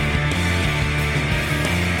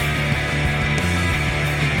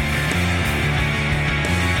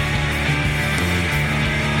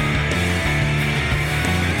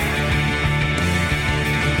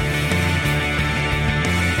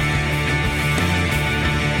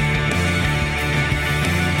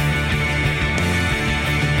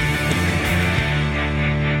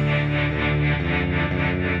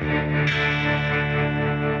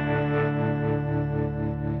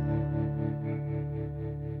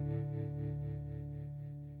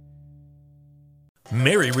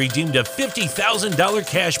 Mary redeemed a $50,000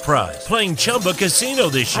 cash prize playing Chumba Casino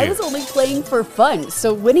this year. I was only playing for fun,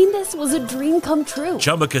 so winning this was a dream come true.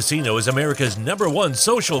 Chumba Casino is America's #1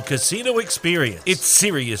 social casino experience. It's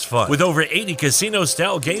serious fun. With over 80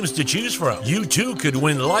 casino-style games to choose from, you too could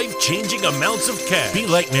win life-changing amounts of cash. Be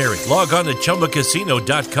like Mary. Log on to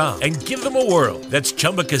ChumbaCasino.com and give them a whirl. That's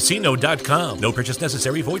ChumbaCasino.com. No purchase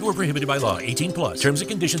necessary. Void or prohibited by law. 18+. Terms and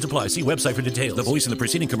conditions apply. See website for details. The voice in the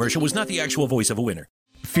preceding commercial was not the actual voice of a winner.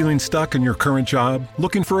 Feeling stuck in your current job?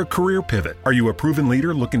 Looking for a career pivot? Are you a proven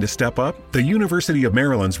leader looking to step up? The University of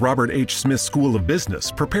Maryland's Robert H. Smith School of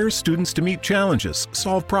Business prepares students to meet challenges,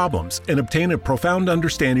 solve problems, and obtain a profound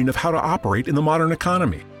understanding of how to operate in the modern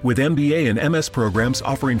economy. With MBA and MS programs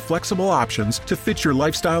offering flexible options to fit your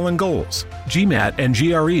lifestyle and goals. GMAT and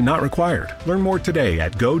GRE not required. Learn more today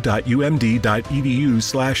at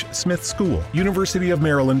go.umd.edu/Smith School. University of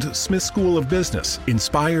Maryland Smith School of Business.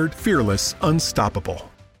 Inspired, fearless, unstoppable.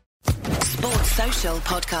 Sports Social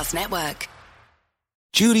Podcast Network.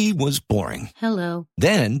 Judy was boring. Hello.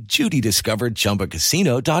 Then Judy discovered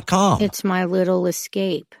ChumbaCasino.com. It's my little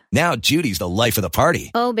escape. Now Judy's the life of the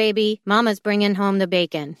party. Oh, baby, mama's bringing home the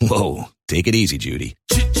bacon. Whoa, take it easy, Judy.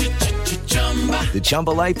 The Chumba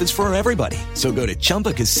life is for everybody. So go to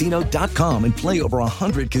ChumbaCasino.com and play over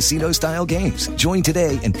 100 casino-style games. Join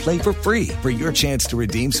today and play for free for your chance to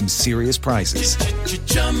redeem some serious prizes.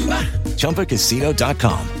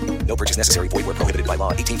 ChumbaCasino.com. No purchase necessary. Void where prohibited by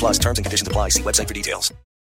law. 18+ terms and conditions apply. See website for details.